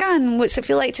to hold a gun? What's it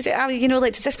feel like to do,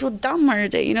 like, does this feel dumb, or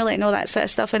like, all that sort of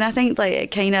stuff? And I think, like,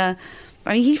 it kind of,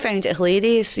 he found it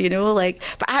hilarious, like,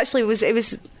 but actually it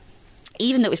was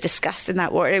even though it was discussed in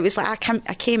that water, it was like,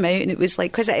 I came out and it was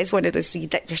like, because it is one of those, you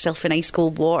dip yourself in ice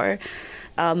cold water,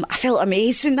 I felt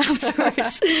amazing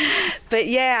afterwards. But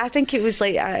yeah, I think it was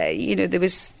like,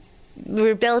 we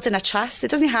were building a trust. It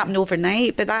doesn't happen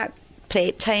overnight, but that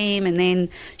prep time and then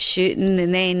shooting,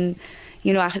 and then,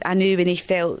 I knew when he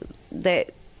felt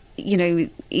that, there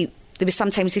was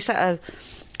sometimes he sort of,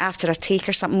 after a take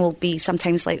or something, will be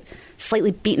sometimes like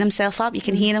slightly beating himself up. You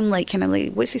can hear him like kind of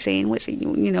like, what's he saying? What's he,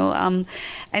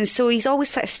 and so he's always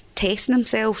sort of testing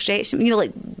himself, stretching,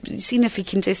 like seeing if he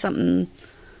can do something.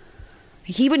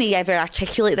 He wouldn't ever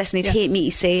articulate this, and he'd hate me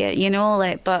to say it,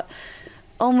 like, but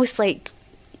almost like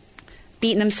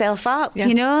beating himself up, to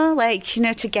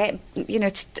get,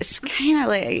 it's kind of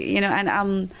like,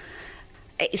 and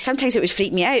sometimes it would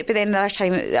freak me out, but then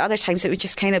other times it would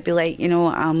just kind of be like, it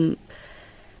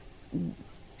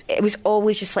was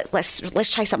always just like,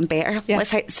 let's try something better. Yeah.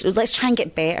 Let's try and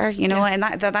get better, and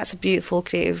that's a beautiful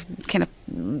creative kind of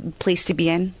place to be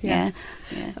in. Yeah.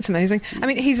 That's amazing. I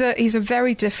mean, he's a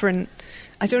very different,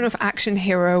 I don't know if action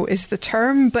hero is the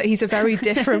term, but he's a very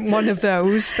different one of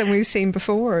those than we've seen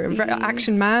before.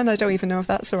 Action man, I don't even know if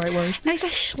that's the right word. No, he's a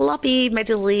schlubby,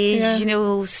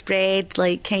 middle-aged, spread,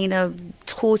 like, kind of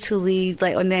totally,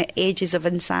 like, on the edges of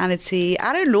insanity.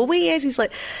 I don't know what he is. He's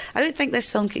like, I don't think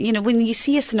this film, when you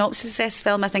see a synopsis of this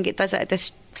film, I think it does it a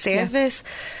disservice. Yeah.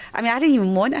 I mean, I didn't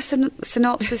even want a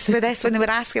synopsis for this when they were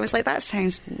asking. I was like, that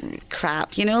sounds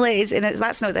crap,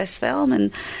 that's not this film.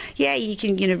 And yeah, you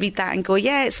can, read that and go,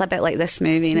 yeah, it's a bit like this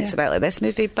movie, and it's about like this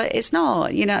movie, but it's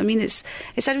not, I mean, it's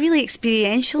a really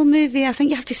experiential movie. I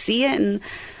think you have to see it, and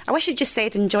I wish it just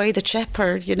said enjoy the trip,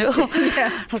 or,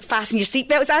 or fasten your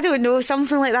seatbelts. I don't know,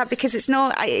 something like that, because it's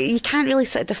not, you can't really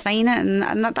sort of define it,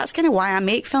 and that's kind of why I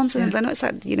make films, and they're not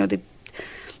sort of,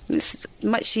 it's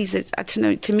much easier. I don't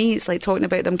know. To me, it's like talking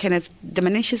about them kind of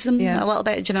diminishes them a little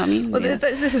bit. Do you know what I mean? Well,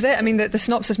 this is it. I mean, the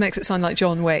synopsis makes it sound like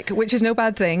John Wick, which is no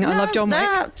bad thing. I love John Wick.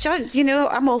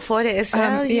 I'm all for it as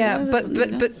well.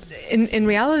 But in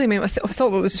reality, I mean, I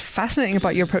thought what was fascinating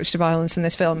about your approach to violence in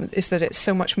this film is that it's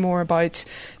so much more about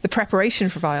the preparation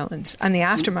for violence and the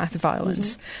aftermath of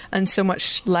violence, and so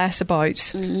much less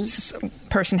about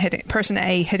person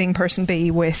A hitting person B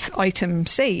with item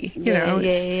C.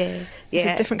 It's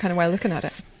a different kind of way of looking at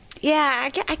it. Yeah,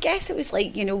 I guess it was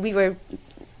like, we were,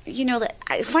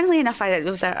 funnily enough, I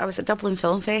was at Dublin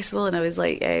Film Festival, and I was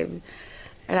like, and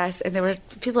there were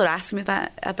people were asking me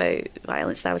about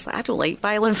violence, and I was like, I don't like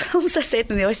violent films, I said,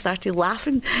 and they all started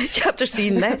laughing after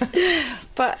seeing this.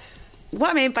 But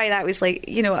what I meant by that was like,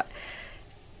 I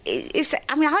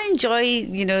enjoy,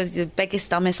 the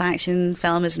biggest, dumbest action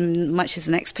film as much as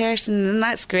the next person, and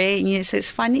that's great, and so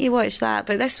it's funny to watch that.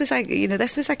 But this was like,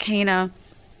 this was a kind of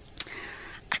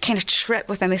trip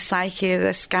within the psyche of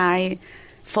this guy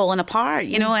falling apart,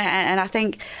 and I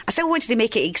think I still wanted to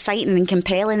make it exciting and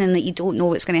compelling, and that you don't know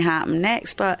what's going to happen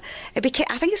next. But I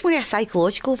think it's more a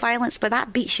psychological violence, but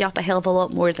that beats you up a hell of a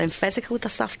lot more than physical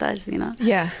stuff does,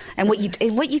 Yeah. And what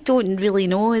you don't really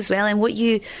know as well, and what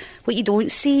you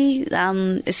don't see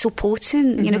is so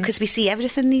potent, because we see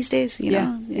everything these days,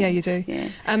 Yeah, you do. Yeah.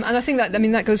 And I think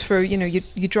that goes for,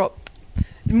 you drop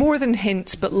more than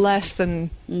hints, but less than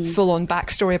full-on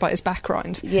backstory about his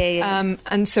background.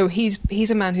 And so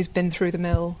he's a man who's been through the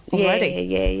mill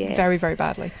already. Very, very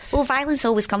badly. Well, violence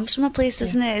always comes from a place,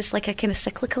 doesn't it? It's like a kind of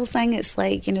cyclical thing. It's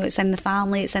like, it's in the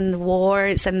family, it's in the war,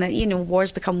 it's in the,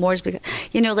 wars become wars. To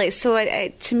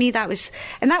me that was,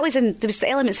 and that was there was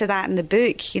elements of that in the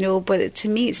book, but to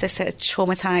me it's this sort of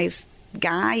traumatised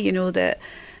guy,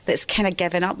 that's kind of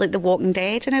given up, like the Walking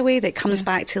Dead in a way, that comes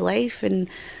back to life, and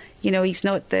he's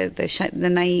not the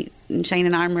knight in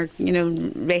shining armour,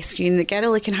 rescuing the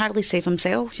girl. He can hardly save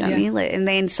himself. Do you know what I mean? Like, and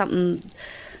then there's something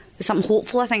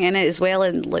hopeful, I think, in it as well.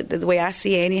 And like the way I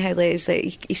see it, anyhow, is that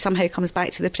he somehow comes back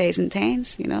to the present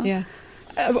tense. Yeah.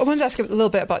 I wanted to ask a little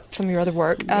bit about some of your other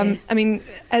work. I mean,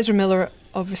 Ezra Miller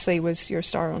obviously was your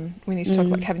star on We Need to Talk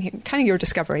About Kevin Hewitt, kind of your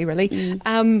discovery, really.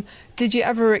 Did you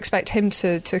ever expect him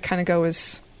to kind of go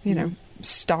as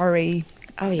starry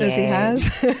as he has?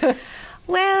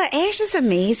 Well, Ezra's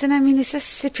amazing. I mean, he's a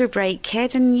super bright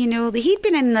kid, and you know, he'd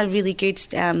been in a really good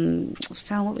film.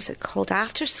 What was it called?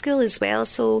 After School as well.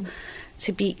 So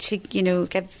to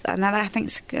give another, I think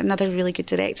it's another really good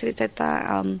director who did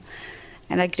that.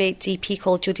 And a great DP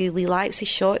called Jodie Lee Livesey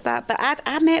shot that. But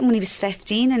I met him when he was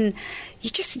 15, and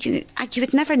you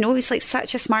would never know. He's like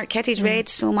such a smart kid. He'd read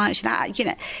so much,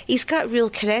 and he's got real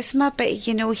charisma. But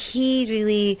you know, he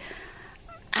really,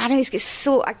 I don't know, he's got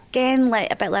so, again,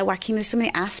 like a bit like Joaquin. There's so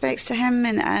many aspects to him,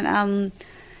 and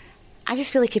I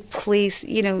just feel like he plays.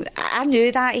 You know, I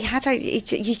knew that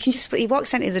he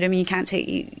walks into the room and you can't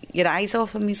take your eyes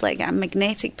off him. He's like a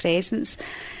magnetic presence.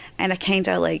 And I kind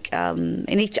of like, I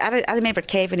remember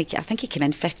Kevin, I think he came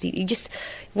in 50.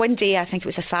 One day, I think it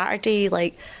was a Saturday,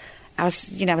 like, I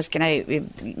was going out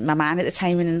with my man at the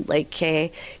time, and like, he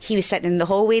was sitting in the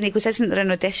hallway and he goes, "Isn't there an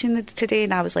audition today?"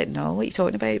 And I was like, "No, what are you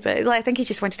talking about?" But like, I think he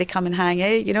just wanted to come and hang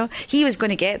out, you know. He was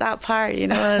going to get that part, you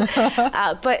know.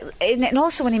 And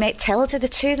also when he met Tilda, the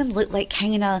two of them looked like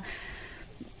kind of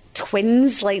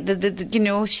twins, like the you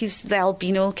know, she's the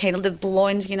albino, kind of the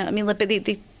blonde, you know what I mean? Like, but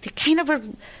they kind of were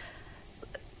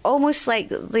almost like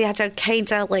they had a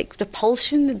kind of like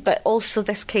repulsion, but also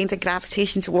this kind of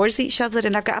gravitation towards each other.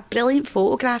 And I've got a brilliant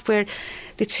photograph where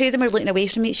the two of them are looking away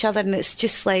from each other, and it's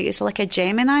just like, it's like a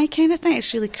Gemini kind of thing.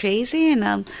 It's really crazy.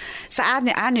 And so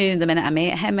I knew the minute I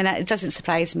met him, and it doesn't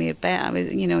surprise me a bit. I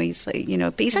mean, you know, he's like, you know,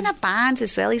 but he's in a band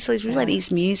as well. He's like really into his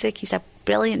music. He's a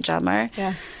brilliant drummer.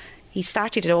 Yeah. He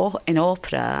started in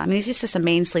opera. I mean, he's just this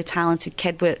immensely talented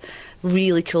kid with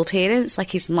really cool parents.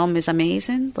 Like, his mum is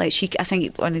amazing. Like, I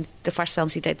think one of the first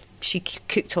films he did, she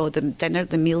cooked all the dinner,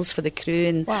 the meals for the crew,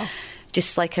 and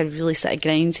just like a really sort of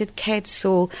grounded kid.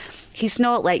 So he's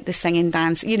not like the singing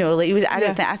dance, you know. Like, he was.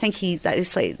 I think that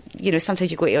is like, you know, sometimes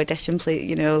you go to audition play.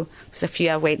 You know, there's a few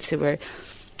I went to where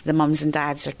the mums and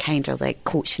dads are kind of like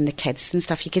coaching the kids and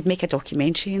stuff. You could make a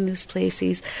documentary in those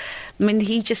places. I mean,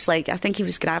 he just like, I think he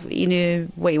was he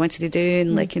knew what he wanted to do,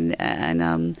 and like,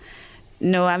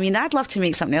 no, I mean, I'd love to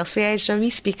make something else with Ezra.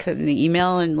 We speak in the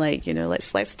email, and like, you know,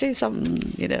 let's do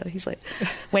something. You know, he's like,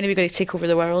 when are we going to take over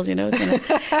the world? You know,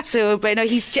 so, but no,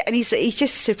 he's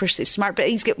just super smart. But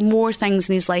he's got more things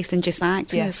in his life than just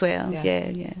acting as well.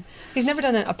 Yeah. He's never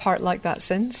done a part like that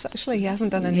since. Actually, he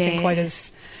hasn't done anything quite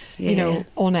as, you know,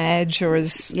 on edge or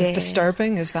as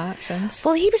disturbing as that since.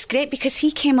 Well, he was great because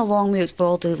he came along with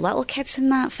all the little kids in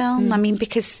that film. I mean,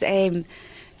 because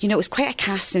you know, it was quite a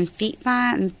casting feat,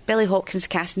 that, and Billy Hopkins, the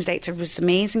casting director, was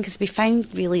amazing because we found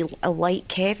really alike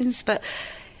Kevins. But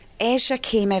Ezra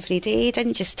came every day. He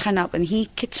didn't just turn up when he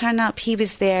could turn up. He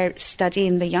was there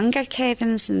studying the younger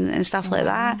Kevins and stuff like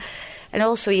that. And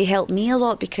also he helped me a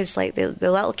lot because, like, the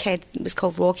little kid was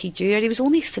called Rocky Dewar. He was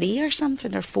only 3 or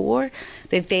something, or 4,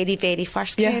 the very, very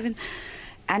first Kevin.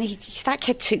 And that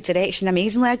kid took direction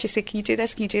amazingly. I just said, "Can you do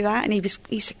this? Can you do that?" And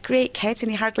he's a great kid,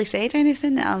 and he hardly said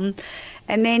anything.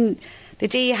 And then the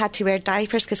day he had to wear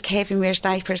diapers, because Kevin wears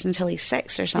diapers until he's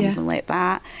 6 or something like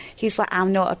that, he's like,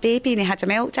 "I'm not a baby," and he had a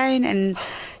meltdown. And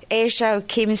Ezra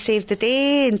came and saved the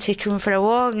day and took him for a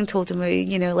walk and told him,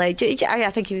 you know, like, I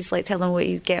think he was like telling him what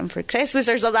he'd get him for Christmas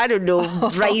or something. I don't know,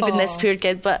 bribing this poor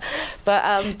kid. But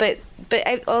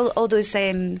all those,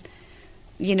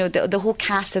 you know, the whole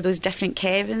cast of those different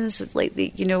Kevins, like,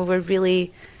 you know, were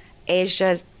really,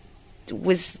 Ezra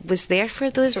was there for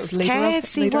those sort of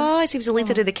kids. He was a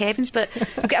leader of the Kevins. But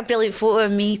I've got a brilliant photo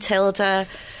of me, Tilda,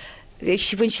 when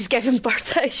she's giving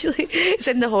birth. Actually, it's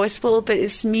in the hospital, but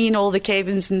it's me and all the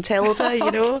Kevins and Tilda,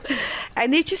 you know.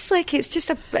 And they're just like, it's just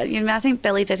you know, I think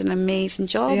Billy did an amazing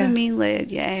job. I mean, like,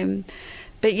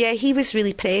 but yeah, he was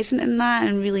really present in that,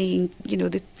 and really, you know,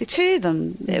 the two of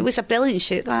them, it was a brilliant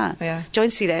shoot, that.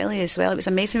 John C. Reilly as well. It was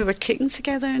amazing. We were cooking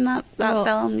together in that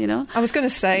film, you know. I was going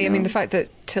to say, I mean, the fact that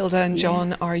Tilda and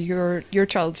John are your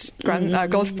child's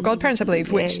godparents, I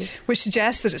believe, which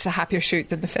suggests that it's a happier shoot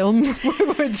than the film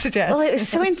would suggest. Well, it was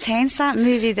so intense, that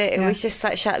movie, that it was just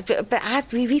such a...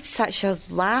 But we had such a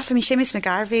laugh. I mean, Seamus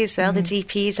McGarvey as well, the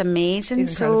DP is amazing.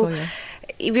 He's incredible,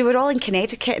 we were all in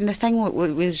Connecticut, and the thing what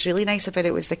was really nice about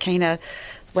it was the kind of,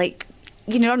 like,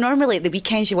 you know, normally at the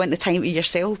weekends you want the time to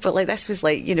yourself, but like this was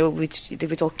like, you know, they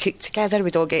would all cook together,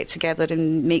 we'd all get together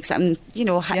and make something, you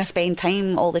know, spend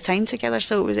time all the time together.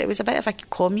 So it was a bit of a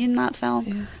commune, that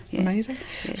film. Amazing.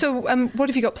 So what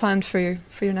have you got planned for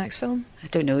your next film? I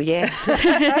don't know yet.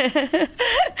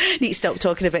 Need to stop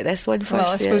talking about this one first.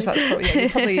 Well, I suppose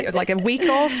that's probably like a week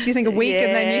off. Do you think a week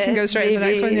and then you can go straight into the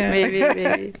next one?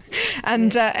 Maybe.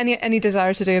 And any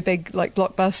desire to do a big like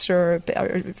blockbuster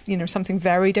or something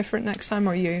very different next time?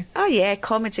 Or you? Oh yeah,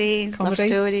 comedy, love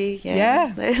story.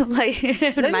 Yeah. Like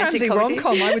Lynne Ramsay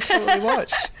rom-com I would totally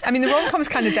watch. I mean, the rom-com's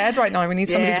kind of dead right now. We need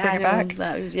somebody to bring it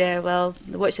back. Well,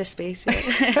 watch this space.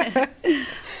 Yeah.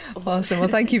 Awesome. Well,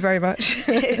 thank you very much.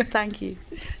 Thank you.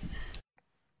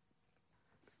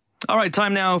 All right,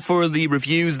 time now for the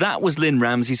reviews. That was Lynne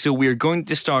Ramsay, so we're going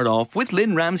to start off with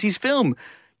Lynne Ramsay's film,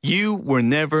 You Were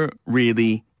Never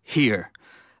Really Here.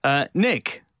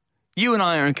 Nick, you and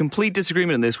I are in complete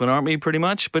disagreement on this one, aren't we, pretty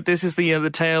much? But this is the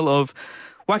tale of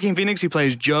Joaquin Phoenix, who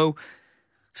plays Joe,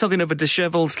 something of a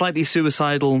disheveled, slightly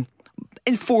suicidal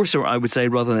enforcer, I would say,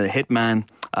 rather than a hitman.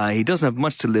 He doesn't have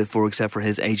much to live for except for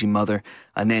his aging mother,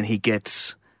 and then he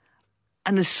gets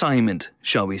an assignment,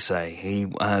 shall we say.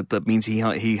 That means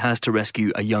he has to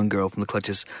rescue a young girl from the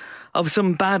clutches of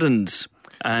some bad uns,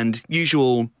 and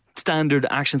usual standard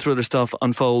action thriller stuff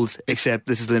unfolds, except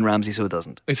this is Lynne Ramsay, so it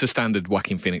doesn't. It's a standard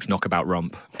Joaquin Phoenix knockabout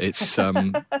romp. It's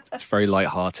it's very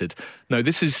light-hearted. No,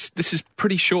 this is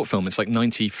pretty short film. It's like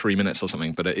 93 minutes or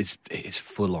something, but it is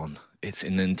full on. It's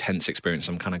an intense experience.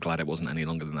 I'm kind of glad it wasn't any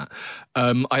longer than that.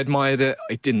 I admired it.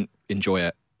 I didn't enjoy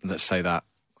it. Let's say that.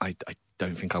 I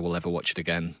don't think I will ever watch it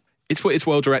again. It's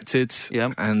well directed,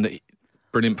 yeah, and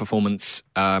brilliant performance.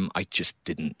 I just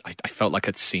didn't. I felt like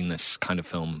I'd seen this kind of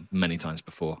film many times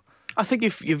before. I think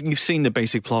you've seen the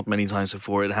basic plot many times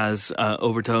before. It has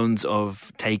overtones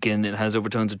of Taken. It has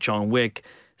overtones of John Wick.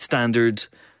 Standard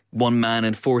one-man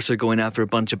enforcer going after a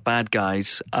bunch of bad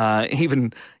guys.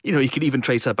 Even, you could even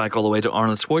trace that back all the way to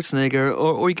Arnold Schwarzenegger,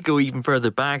 or you could go even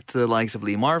further back to the likes of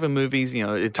Lee Marvin movies.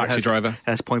 Taxi Driver. It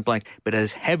has Point Blank, but it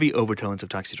has heavy overtones of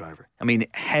Taxi Driver. I mean,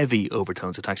 heavy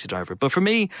overtones of Taxi Driver. But for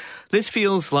me, this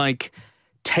feels like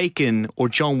Taken or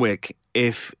John Wick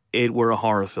if it were a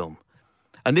horror film.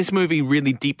 And this movie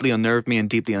really deeply unnerved me and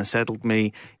deeply unsettled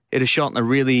me. It is shot in a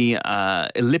really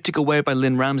elliptical way by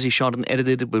Lynne Ramsay, shot and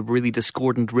edited with really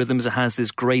discordant rhythms. It has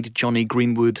this great Johnny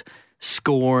Greenwood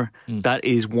score that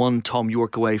is one Tom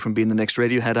York away from being the next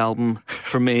Radiohead album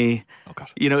for me. Oh God!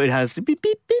 It has the beep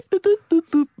beep beep boop boop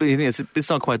boop boop. It's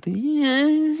not quite the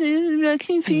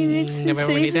Joaquin Phoenix.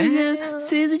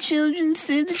 Save the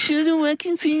children,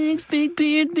 Joaquin Phoenix, big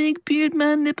beard,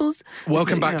 man nipples.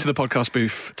 Welcome back to the podcast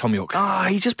booth, Tom York.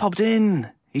 He just popped in.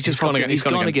 He's gone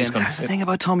again. That's the thing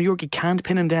about Tom York. You can't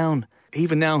pin him down.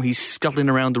 Even now, he's scuttling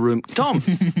around the room. Tom,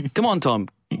 come on, Tom.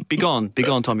 Be gone,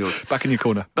 Tom York. Back in your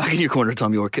corner,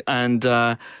 Tom York. And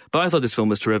but I thought this film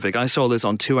was terrific. I saw this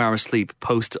on 2 hours sleep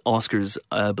post Oscars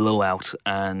blowout,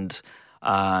 and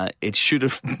it should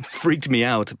have freaked me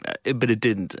out, but it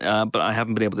didn't. But I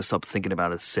haven't been able to stop thinking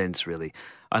about it since. Really,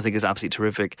 I think it's absolutely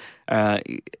terrific.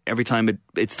 Every time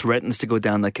it threatens to go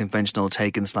down that conventional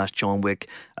Taken / John Wick,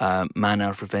 Man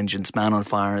Out for Vengeance, Man on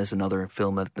Fire is another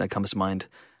film that comes to mind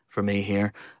for me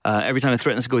here. Every time it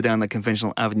threatens to go down that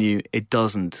conventional avenue, it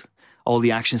doesn't. All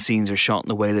the action scenes are shot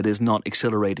in a way that is not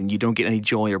exhilarating. You don't get any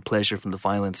joy or pleasure from the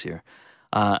violence here.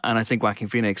 And I think Joaquin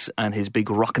Phoenix and his big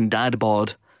rockin' dad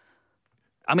bod.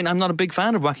 I mean, I'm not a big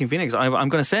fan of Joaquin Phoenix. I'm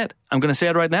going to say it. I'm going to say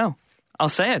it right now. I'll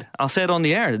say it. I'll say it on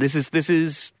the air. This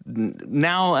is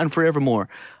now and forevermore.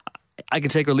 I can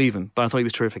take or leave him, but I thought he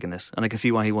was terrific in this, and I can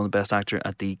see why he won the Best Actor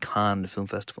at the Cannes Film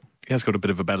Festival. He has got a bit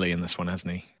of a belly in this one,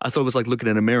 hasn't he? I thought it was like looking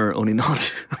in a mirror, only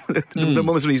not. The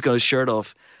moments when he's got his shirt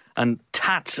off and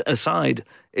tats aside,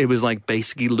 it was like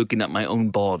basically looking at my own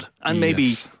bod and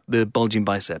maybe the bulging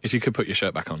biceps. If you could put your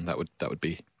shirt back on, that would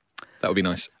be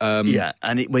nice. Yeah,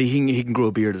 and he can grow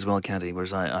a beard as well, can't he?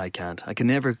 Whereas I can't. I can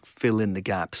never fill in the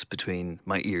gaps between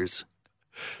my ears.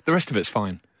 The rest of it's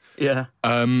fine. Yeah.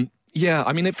 Yeah,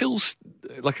 I mean, it feels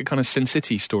like a kind of Sin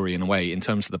City story in a way in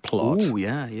terms of the plot. Oh,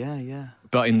 yeah.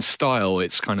 But in style,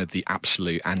 it's kind of the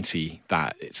absolute anti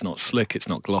that. It's not slick, it's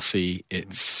not glossy,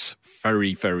 it's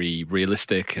very, very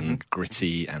realistic and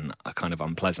gritty and kind of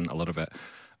unpleasant, a lot of it.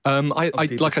 I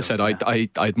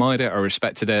admired it, I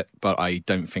respected it, but I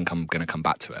don't think I'm going to come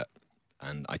back to it.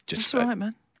 And I just... It's all right,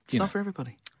 man. It's not for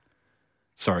everybody.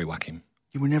 Sorry, Joaquin.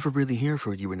 You were never really here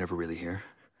for it. You were never really here.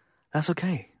 That's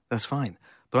okay. That's fine.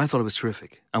 But I thought it was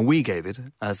terrific. And we gave it,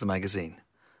 as the magazine,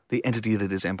 the entity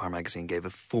that is Empire Magazine, gave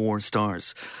it 4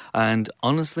 stars. And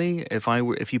honestly, if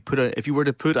you were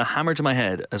to put a hammer to my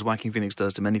head, as Joaquin Phoenix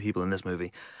does to many people in this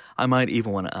movie, I might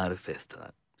even want to add a 5th to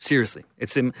that. Seriously.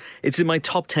 It's in my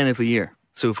top 10 of the year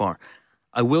so far.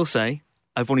 I will say,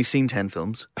 I've only seen 10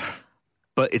 films.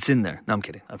 But it's in there. No, I'm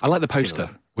kidding. I like the poster,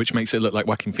 which makes it look like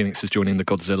Joaquin Phoenix is joining the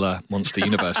Godzilla monster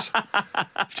universe.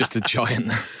 It's just a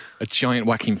giant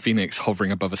Joaquin Phoenix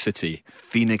hovering above a city.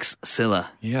 Phoenix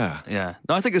Scylla. Yeah. Yeah.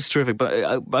 No, I think it's terrific, but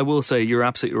I will say you're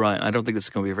absolutely right. I don't think this is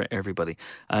going to be for everybody.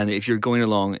 And if you're going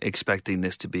along expecting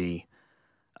this to be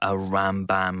a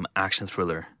ram-bam action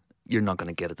thriller, you're not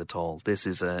going to get it at all. This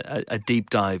is a deep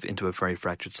dive into a very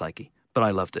fractured psyche. But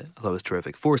I loved it. I thought it was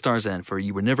terrific. 4 stars then for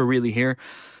You Were Never Really Here.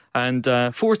 And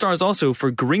 4 stars also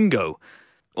for Gringo.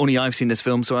 Only I've seen this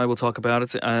film, so I will talk about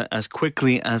it as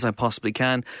quickly as I possibly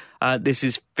can. This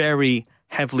is very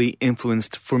heavily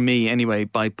influenced, for me anyway,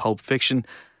 by Pulp Fiction.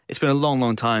 It's been a long,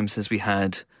 long time since we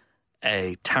had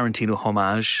a Tarantino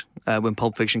homage. When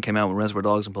Pulp Fiction came out, when Reservoir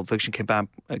Dogs and Pulp Fiction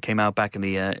came out back in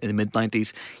the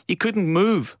mid-90s, you couldn't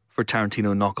move for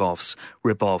Tarantino knockoffs,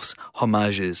 rip-offs,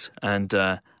 homages, and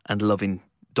loving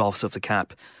doffs of the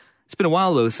cap. It's been a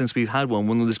while, though, since we've had one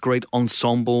of those great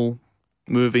ensemble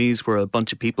movies where a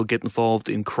bunch of people get involved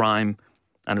in crime,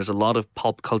 and there's a lot of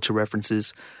pop culture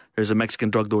references. There's a Mexican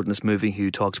drug lord in this movie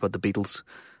who talks about the Beatles.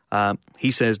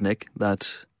 He says, Nick,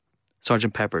 that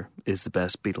Sgt. Pepper is the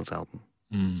best Beatles album.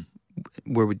 Mm.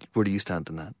 Where do you stand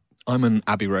in that? I'm an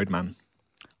Abbey Road man.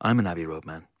 I'm an Abbey Road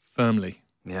man. Firmly.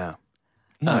 Yeah.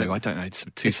 No, I don't know. It's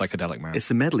too psychedelic, man. It's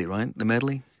the medley, right? The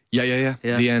medley? Yeah.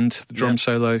 The end, the drum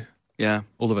solo. Yeah.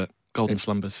 All of it. Golden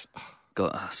Slumbers.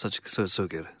 God, so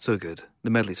good. So good. The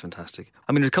medley's fantastic.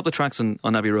 I mean, there's a couple of tracks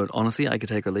on Abbey Road. Honestly, I could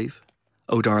take or leave.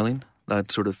 Oh, Darling,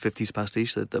 that sort of 50s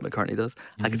pastiche that McCartney does.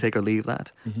 Mm-hmm. I could take or leave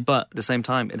that. Mm-hmm. But at the same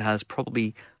time, it has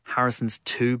probably Harrison's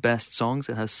 2 best songs.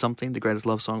 It has Something, the greatest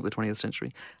love song of the 20th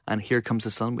century, and Here Comes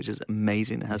the Sun, which is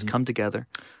amazing. It has Come Together.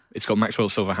 It's got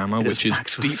Maxwell's Silver Hammer, which is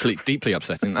deeply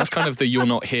upsetting. That's kind of the You're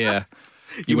Not Here...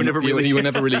 You were never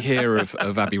really hear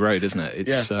of Abbey Road, isn't it?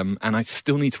 It's and I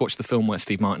still need to watch the film where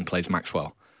Steve Martin plays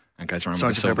Maxwell and goes around with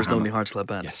a silver Pepper's hammer. Lonely Hearts Club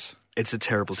Band. Yes, it's a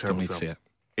terrible still need film. to see it.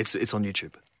 It's on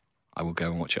YouTube. I will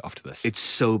go and watch it after this. It's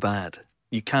so bad.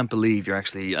 You can't believe you're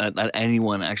actually that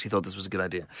anyone actually thought this was a good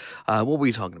idea. What were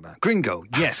you talking about? Gringo.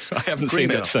 Yes, I haven't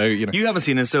seen it, so you haven't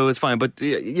seen it, so it's fine. But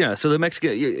yeah, so the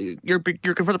Mexican, you're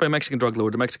confronted by a Mexican drug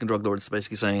lord. The Mexican drug lord is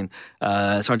basically saying,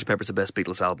 "Sgt. Pepper's the best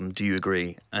Beatles album. Do you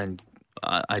agree?" And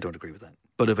I don't agree with that.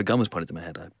 But if a gun was pointed to my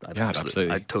head,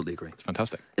 absolutely. I'd totally agree. It's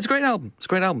fantastic. It's a great album. It's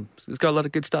got a lot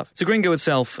of good stuff. So Gringo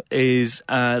itself is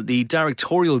the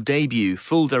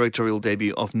full directorial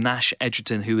debut of Nash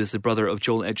Edgerton, who is the brother of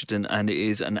Joel Edgerton and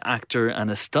is an actor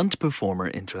and a stunt performer,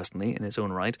 interestingly, in his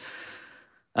own right.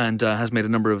 And has made a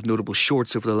number of notable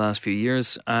shorts over the last few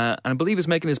years. And I believe is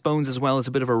making his bones as well as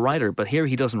a bit of a writer. But here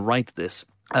he doesn't write this.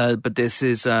 But this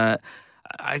is, I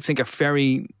think, a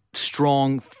very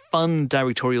strong, fun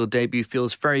directorial debut.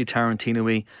 Feels very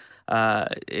Tarantino-y.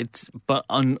 But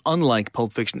unlike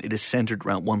Pulp Fiction, it is centered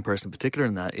around one person in particular,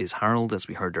 and that is Harold, as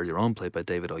we heard earlier on, played by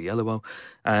David Oyelowo.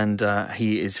 And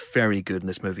he is very good in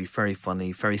this movie, very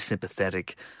funny, very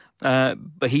sympathetic.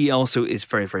 But he also is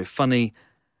very, very funny.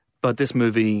 But this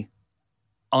movie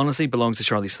honestly belongs to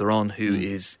Charlize Theron, who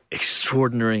is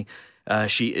extraordinary.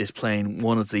 She is playing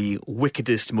one of the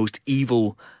wickedest, most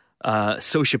evil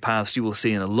sociopaths you will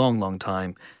see in a long, long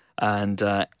time. And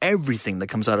everything that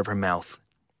comes out of her mouth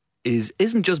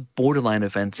isn't just borderline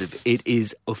offensive, it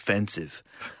is offensive.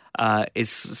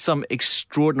 It's some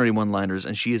extraordinary one-liners,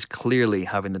 and she is clearly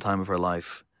having the time of her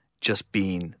life, just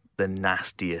being the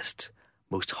nastiest,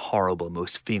 most horrible,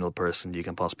 most venal person you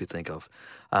can possibly think of.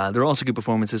 There are also good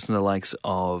performances from the likes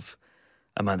of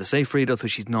Amanda Seyfried, although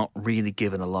she's not really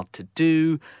given a lot to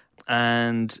do.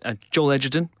 And Joel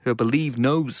Edgerton, who I believe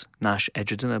knows Nash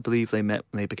Edgerton. I believe they met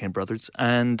when they became brothers.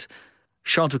 And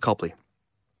Sharlto Copley.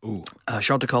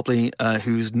 Sharlto Copley,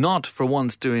 who's not for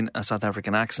once doing a South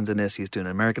African accent in this. He's doing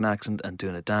an American accent and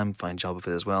doing a damn fine job of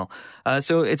it as well.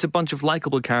 So it's a bunch of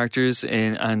likeable characters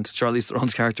and Charlize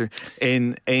Theron's character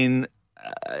in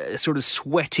a sort of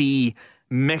sweaty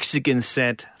Mexican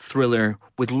set thriller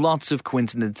with lots of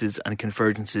coincidences and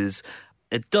convergences.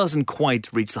 It doesn't quite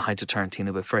reach the heights of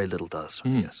Tarantino, but very little does.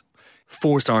 Yes,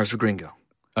 4 stars for Gringo.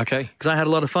 Okay, because I had a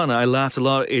lot of fun. I laughed a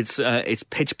lot. It's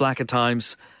pitch black at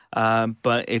times,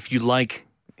 but if you like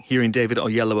hearing David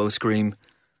Oyelowo scream,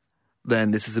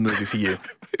 then this is the movie for you.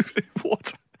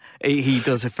 What? He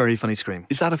does a very funny scream.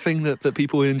 Is that a thing that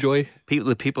people enjoy?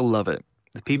 The people love it.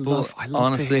 The people, I love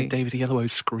honestly, to hear David Oyelowo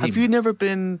scream. Have you never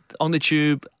been on the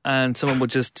tube and someone would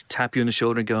just tap you on the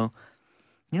shoulder and go,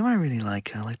 "You know what I really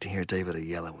like? I like to hear David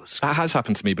Oyelowo scream." That has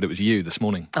happened to me, but it was you this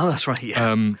morning. Oh, that's right,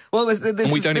 yeah. And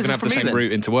we don't even have the same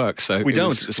route into work, so we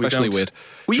don't. Especially weird.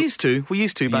 We used to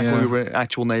back when we were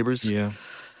actual neighbours. Yeah.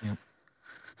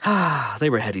 They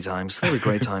were heady times. They were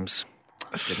great times.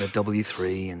 Getting a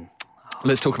W3 and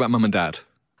Let's talk about Mum and Dad.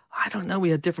 I don't know. We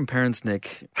had different parents,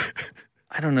 Nick.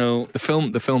 I don't know. The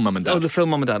film Mum and Dad. Oh, the film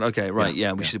Mum and Dad. Okay, right.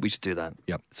 Yeah, we should do that.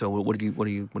 Yep. So what do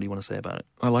you want to say about it?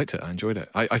 I liked it. I enjoyed it.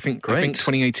 I think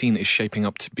 2018 is shaping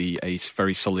up to be a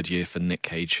very solid year for Nick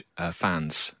Cage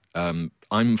fans. I'm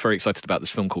very excited about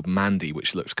this film called Mandy,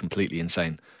 which looks completely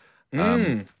insane.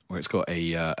 Where it's got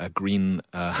a green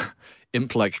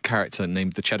imp-like character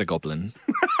named the Cheddar Goblin,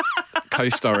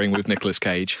 co-starring with Nicolas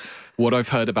Cage. What I've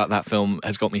heard about that film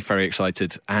has got me very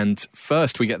excited. And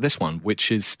first we get this one,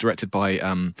 which is directed by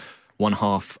one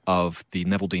half of the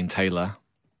Neville Dean Taylor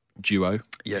duo,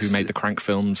 who made the Crank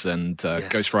films and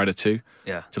Ghost Rider 2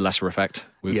 to lesser effect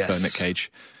with Nick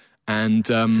Cage. And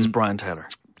this is Brian Taylor.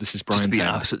 This is Brian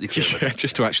Taylor. Just to be absolutely clear.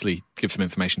 Just to actually give some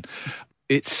information.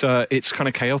 It's kind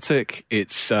of chaotic.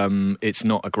 It's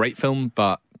not a great film,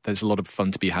 but there's a lot of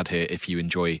fun to be had here if you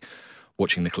enjoy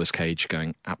watching Nicolas Cage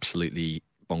going absolutely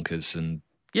bonkers and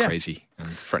crazy and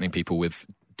threatening people with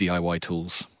DIY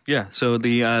tools. Yeah, so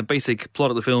the basic plot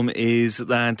of the film is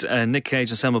that Nick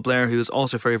Cage and Selma Blair, who is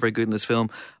also very, very good in this film,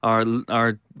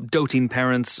 are doting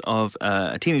parents of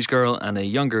a teenage girl and a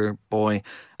younger boy,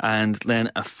 and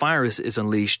then a virus is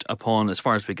unleashed upon, as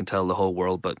far as we can tell, the whole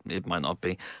world, but it might not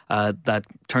be, that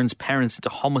turns parents into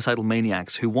homicidal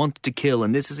maniacs who want to kill,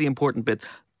 and this is the important bit,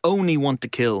 only want to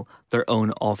kill their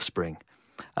own offspring.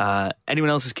 Anyone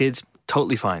else's kids,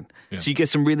 totally fine. Yeah. So you get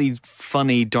some really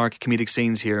funny, dark comedic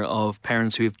scenes here of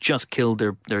parents who have just killed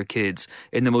their kids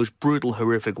in the most brutal,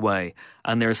 horrific way,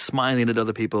 and they're smiling at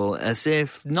other people as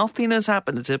if nothing has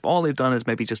happened, as if all they've done is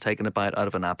maybe just taken a bite out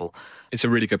of an apple. It's a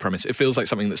really good premise. It feels like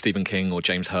something that Stephen King or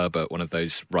James Herbert, one of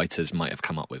those writers, might have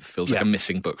come up with. Feels like a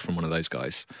missing book from one of those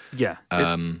guys. Yeah.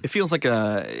 It feels like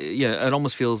it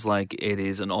almost feels like it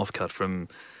is an offcut from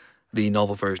the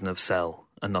novel version of Cell,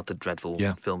 and not the dreadful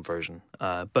film version,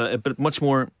 but much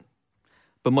more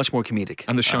comedic.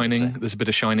 And The Shining, there's a bit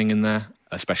of Shining in there,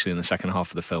 especially in the second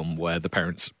half of the film, where the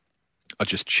parents are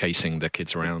just chasing their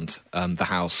kids around the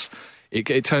house.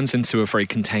 It turns into a very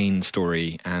contained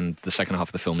story, and the second half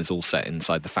of the film is all set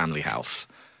inside the family house.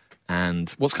 And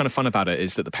what's kind of fun about it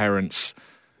is that the parents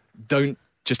don't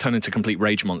just turn into complete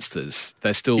rage monsters.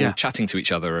 They're still chatting to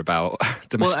each other about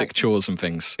domestic chores and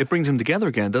things. It brings them together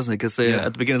again, doesn't it? Because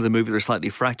at the beginning of the movie, they're slightly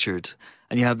fractured.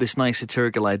 And you have this nice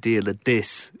satirical idea that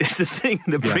this is the thing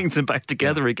that brings them back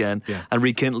together again and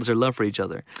rekindles their love for each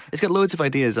other. It's got loads of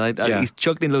ideas. He's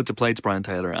juggling loads of plates, Brian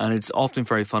Taylor, and it's often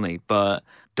very funny, but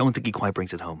don't think he quite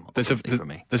brings it home for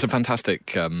me. There's a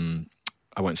fantastic...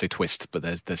 I won't say twist, but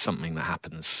there's something that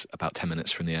happens about 10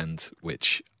 minutes from the end,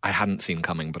 which I hadn't seen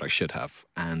coming, but I should have.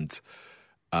 And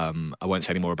I won't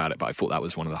say any more about it, but I thought that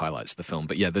was one of the highlights of the film.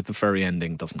 But yeah, the very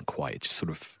ending doesn't quite, it just sort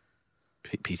of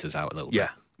peters out a little bit.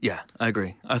 Yeah, I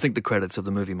agree. I think the credits of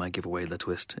the movie might give away the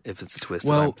twist, if it's a twist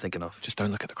that I'm thinking of. Just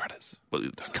don't look at the credits. Well,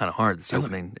 it's kind of hard. It's the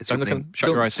opening. Shut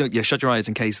your eyes. Shut your eyes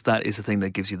in case that is the thing that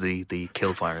gives you the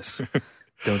kill virus.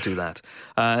 Don't do that.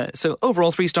 So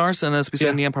overall, 3 stars, and as we said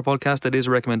in the Empire podcast, that is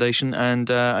a recommendation. And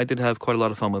I did have quite a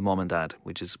lot of fun with Mom and Dad,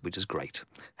 which is great.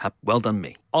 Well done,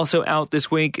 me. Also out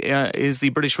this week is the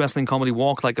British wrestling comedy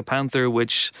Walk Like a Panther,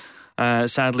 which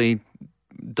sadly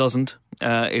doesn't.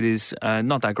 It is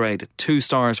not that great. 2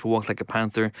 stars for Walk Like a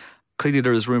Panther. Clearly,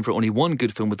 there is room for only one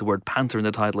good film with the word Panther in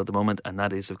the title at the moment, and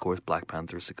that is, of course, Black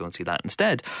Panther. So go and see that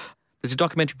instead. There's a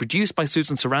documentary produced by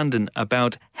Susan Sarandon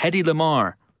about Hedy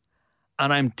Lamarr.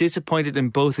 And I'm disappointed in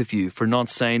both of you for not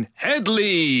saying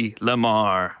Hedley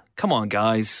Lamarr. Come on,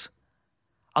 guys.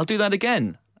 I'll do that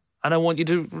again. And I want you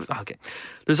to... Okay.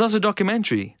 There's also a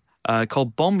documentary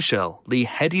called Bombshell, the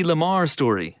Hedy Lamarr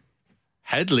story.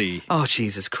 Hedley? Oh,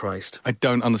 Jesus Christ. I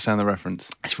don't understand the reference.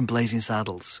 It's from Blazing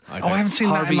Saddles. I haven't seen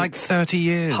that in like 30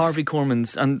 years. Harvey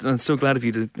Korman's, and I'm so glad of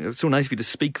you it's so nice of you to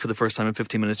speak for the first time in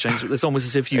 15 minutes, James. It's almost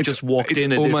as if you just walked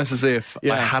in. It's almost as if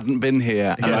I hadn't been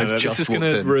here and I've just walked in.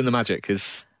 This is going to ruin the magic,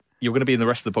 because you're going to be in the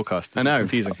rest of the podcast. I know.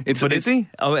 Confusing. But is he?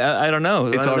 Oh, I don't know.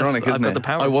 It's ironic, isn't it? Got the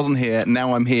power. I wasn't here,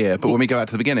 now I'm here, but when we go back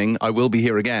to the beginning, I will be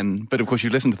here again. But of course you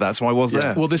listened to that, so I was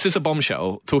there. Well, this is a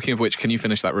bombshell. Talking of which, can you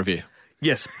finish that review?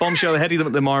 Yes, Bombshell, Hedy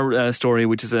Lamarr story,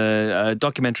 which is a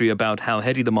documentary about how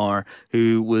Hedy Lamarr,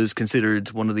 who was considered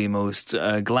one of the most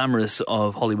glamorous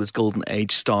of Hollywood's golden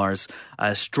age stars,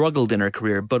 struggled in her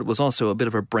career, but was also a bit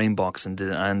of a brain box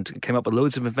and came up with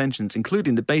loads of inventions,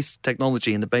 including the base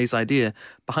technology and the base idea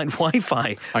behind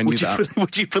Wi-Fi. I knew that.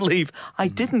 Would you believe? I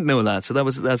didn't know that, so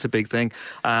that's a big thing.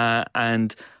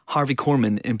 And Harvey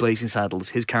Korman in Blazing Saddles,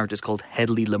 his character is called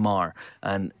Hedley Lamarr,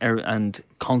 and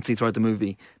constantly throughout the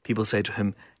movie, people say to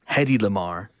him, Hedy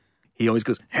Lamarr. He always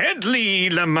goes, Hedley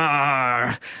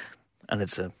Lamarr! And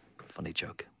it's a funny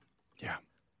joke. Yeah.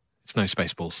 It's no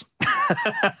Spaceballs.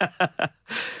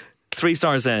 3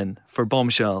 stars then for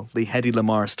Bombshell, the Hedy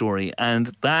Lamarr story.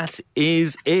 And that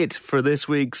is it for this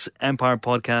week's Empire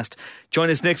podcast. Join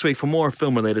us next week for more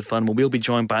film-related fun, where we'll be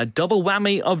joined by a double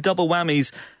whammy of double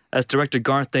whammies as director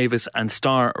Garth Davis and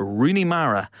star Rooney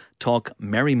Mara talk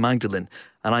Mary Magdalene.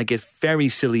 And I get very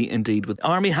silly indeed with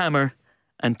Armie Hammer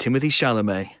and Timothée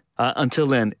Chalamet. Until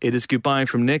then, it is goodbye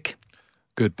from Nick.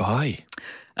 Goodbye.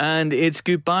 And it's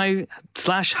goodbye /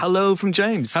 hello from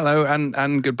James. Hello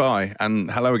and goodbye.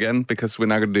 And hello again, because we're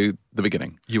now going to do the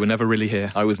beginning. You were never really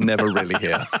here. I was never really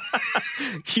here.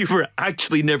 You were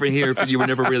actually never here, but you were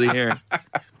never really here.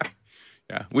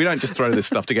 Yeah, we don't just throw this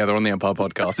stuff together on the Empire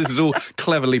podcast. This is all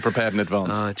cleverly prepared in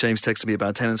advance. James texted me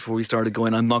about 10 minutes before we started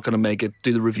going, I'm not going to make it,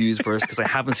 do the reviews first, because I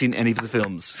haven't seen any of the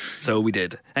films. So we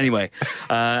did. Anyway.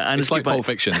 And it's like Pulp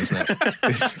Fiction, isn't it?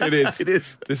 It is. It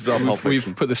is. This is our Pulp Fiction.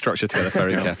 We've put the structure together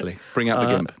very carefully. Bring out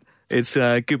the gimp. It's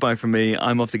goodbye from me.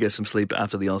 I'm off to get some sleep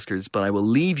after the Oscars, but I will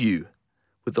leave you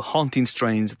with the haunting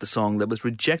strains of the song that was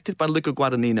rejected by Luca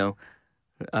Guadagnino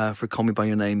for Call Me By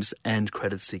Your Name's end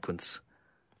credit sequence.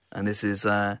 And this is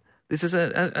an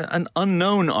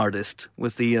unknown artist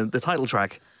with the title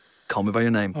track, Call Me By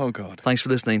Your Name. Oh, God. Thanks for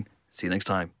listening. See you next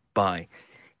time. Bye.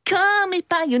 Call me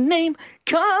by your name.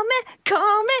 Call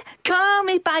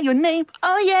me by your name.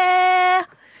 Oh, yeah.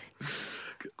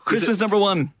 Christmas number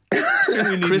one.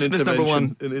 Christmas number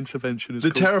one. An intervention is the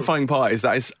terrifying part is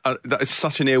that is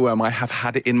such an earworm. I have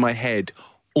had it in my head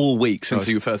all week since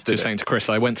you first did it. Just saying to Chris,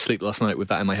 I went to sleep last night with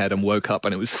that in my head and woke up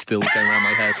and it was still going around my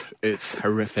head. It's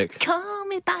horrific. Call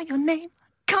me by your name.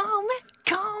 Call me.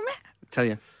 I tell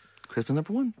you, Christmas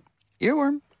number one.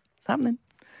 Earworm. It's happening.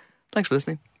 Thanks for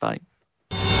listening. Bye.